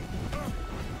is too.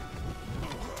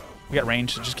 We got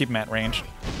range, so just keep him at range.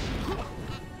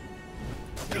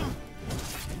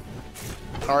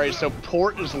 Alright, so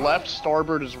port is left,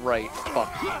 starboard is right.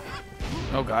 Fuck.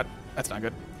 Oh god, that's not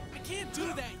good. I can't do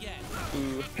that yet.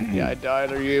 Ooh. Yeah, I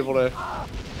died. Are you able to...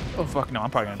 Oh fuck, no, I'm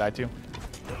probably gonna die too.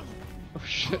 Oh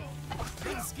shit.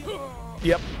 That skill.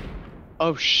 Yep.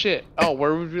 Oh shit. Oh,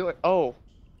 where would we like... Oh.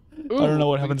 Ooh, don't know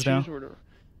what we can happens now. choose where to-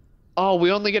 Oh,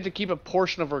 we only get to keep a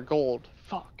portion of our gold.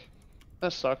 Fuck.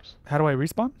 That sucks. How do I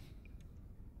respawn?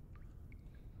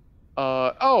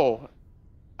 Oh.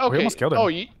 Okay. almost killed him. Oh,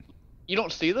 you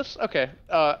don't see this? Okay.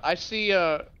 I see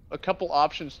a couple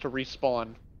options to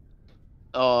respawn.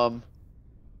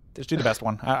 Just do the best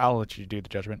one. I'll let you do the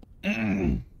judgment.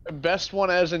 Best one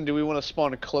as in, do we want to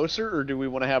spawn closer or do we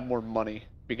want to have more money?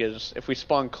 Because if we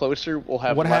spawn closer, we'll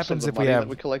have What less happens of the if we money have- that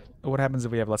we collect. What happens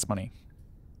if we have less money?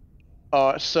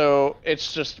 So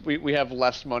it's just we have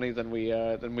less money than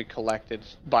we collected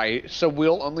by. So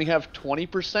we'll only have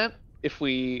 20% if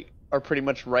we are pretty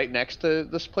much right next to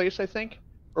this place, I think.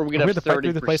 Or we could Are we have have to fight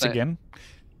through 30%. the place again?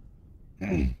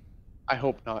 I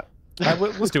hope not.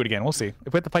 Let's do it again. We'll see.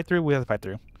 If we have to fight through, we have to fight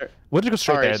through. Alright. We'll just go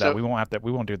straight Alright, there. so- Though we won't have to.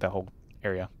 We won't do the whole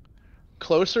area.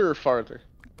 Closer or farther?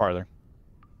 Farther.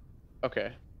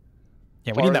 Okay.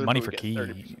 Yeah, we need that Farther, money but for we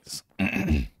get keys.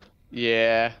 30%.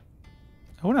 Yeah.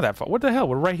 We're not that far. What the hell?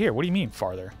 We're right here. What do you mean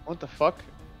farther? What the fuck?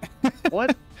 What?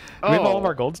 Do we have all of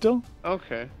our gold still?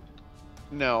 Okay.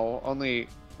 No, only.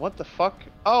 What the fuck?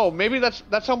 Oh, maybe that's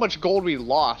how much gold we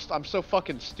lost. I'm so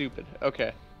fucking stupid.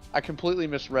 Okay, I completely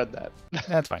misread that.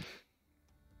 That's fine.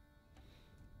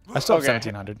 I still have Okay.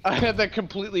 1,700. I had that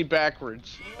completely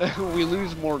backwards. We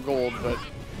lose more gold, but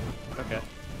okay.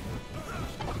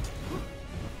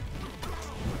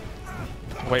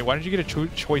 Wait, why did you get a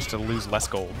choice to lose less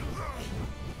gold?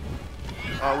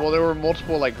 Well, there were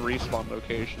multiple like respawn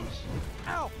locations.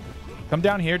 Come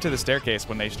down here to the staircase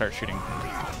when they start shooting.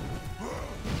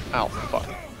 Ow, fuck.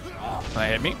 They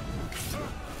hit me.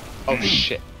 Oh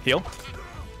shit. Heal.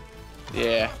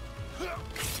 Yeah.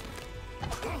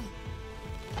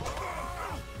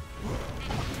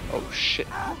 Oh shit.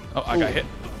 Oh, I got hit.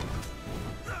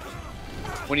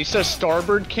 When he says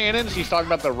starboard cannons, he's talking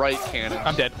about the right cannons.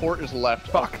 I'm dead. Port is left.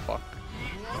 Fuck. Oh,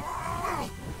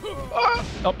 fuck.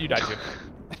 Oh, you died too.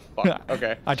 Fuck.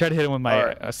 Okay. I tried to hit him with my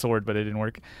Alright. sword, but it didn't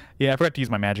work. Yeah, I forgot to use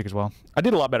my magic as well. I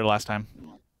did a lot better last time.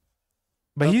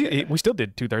 But we still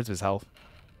did 2/3 of his health.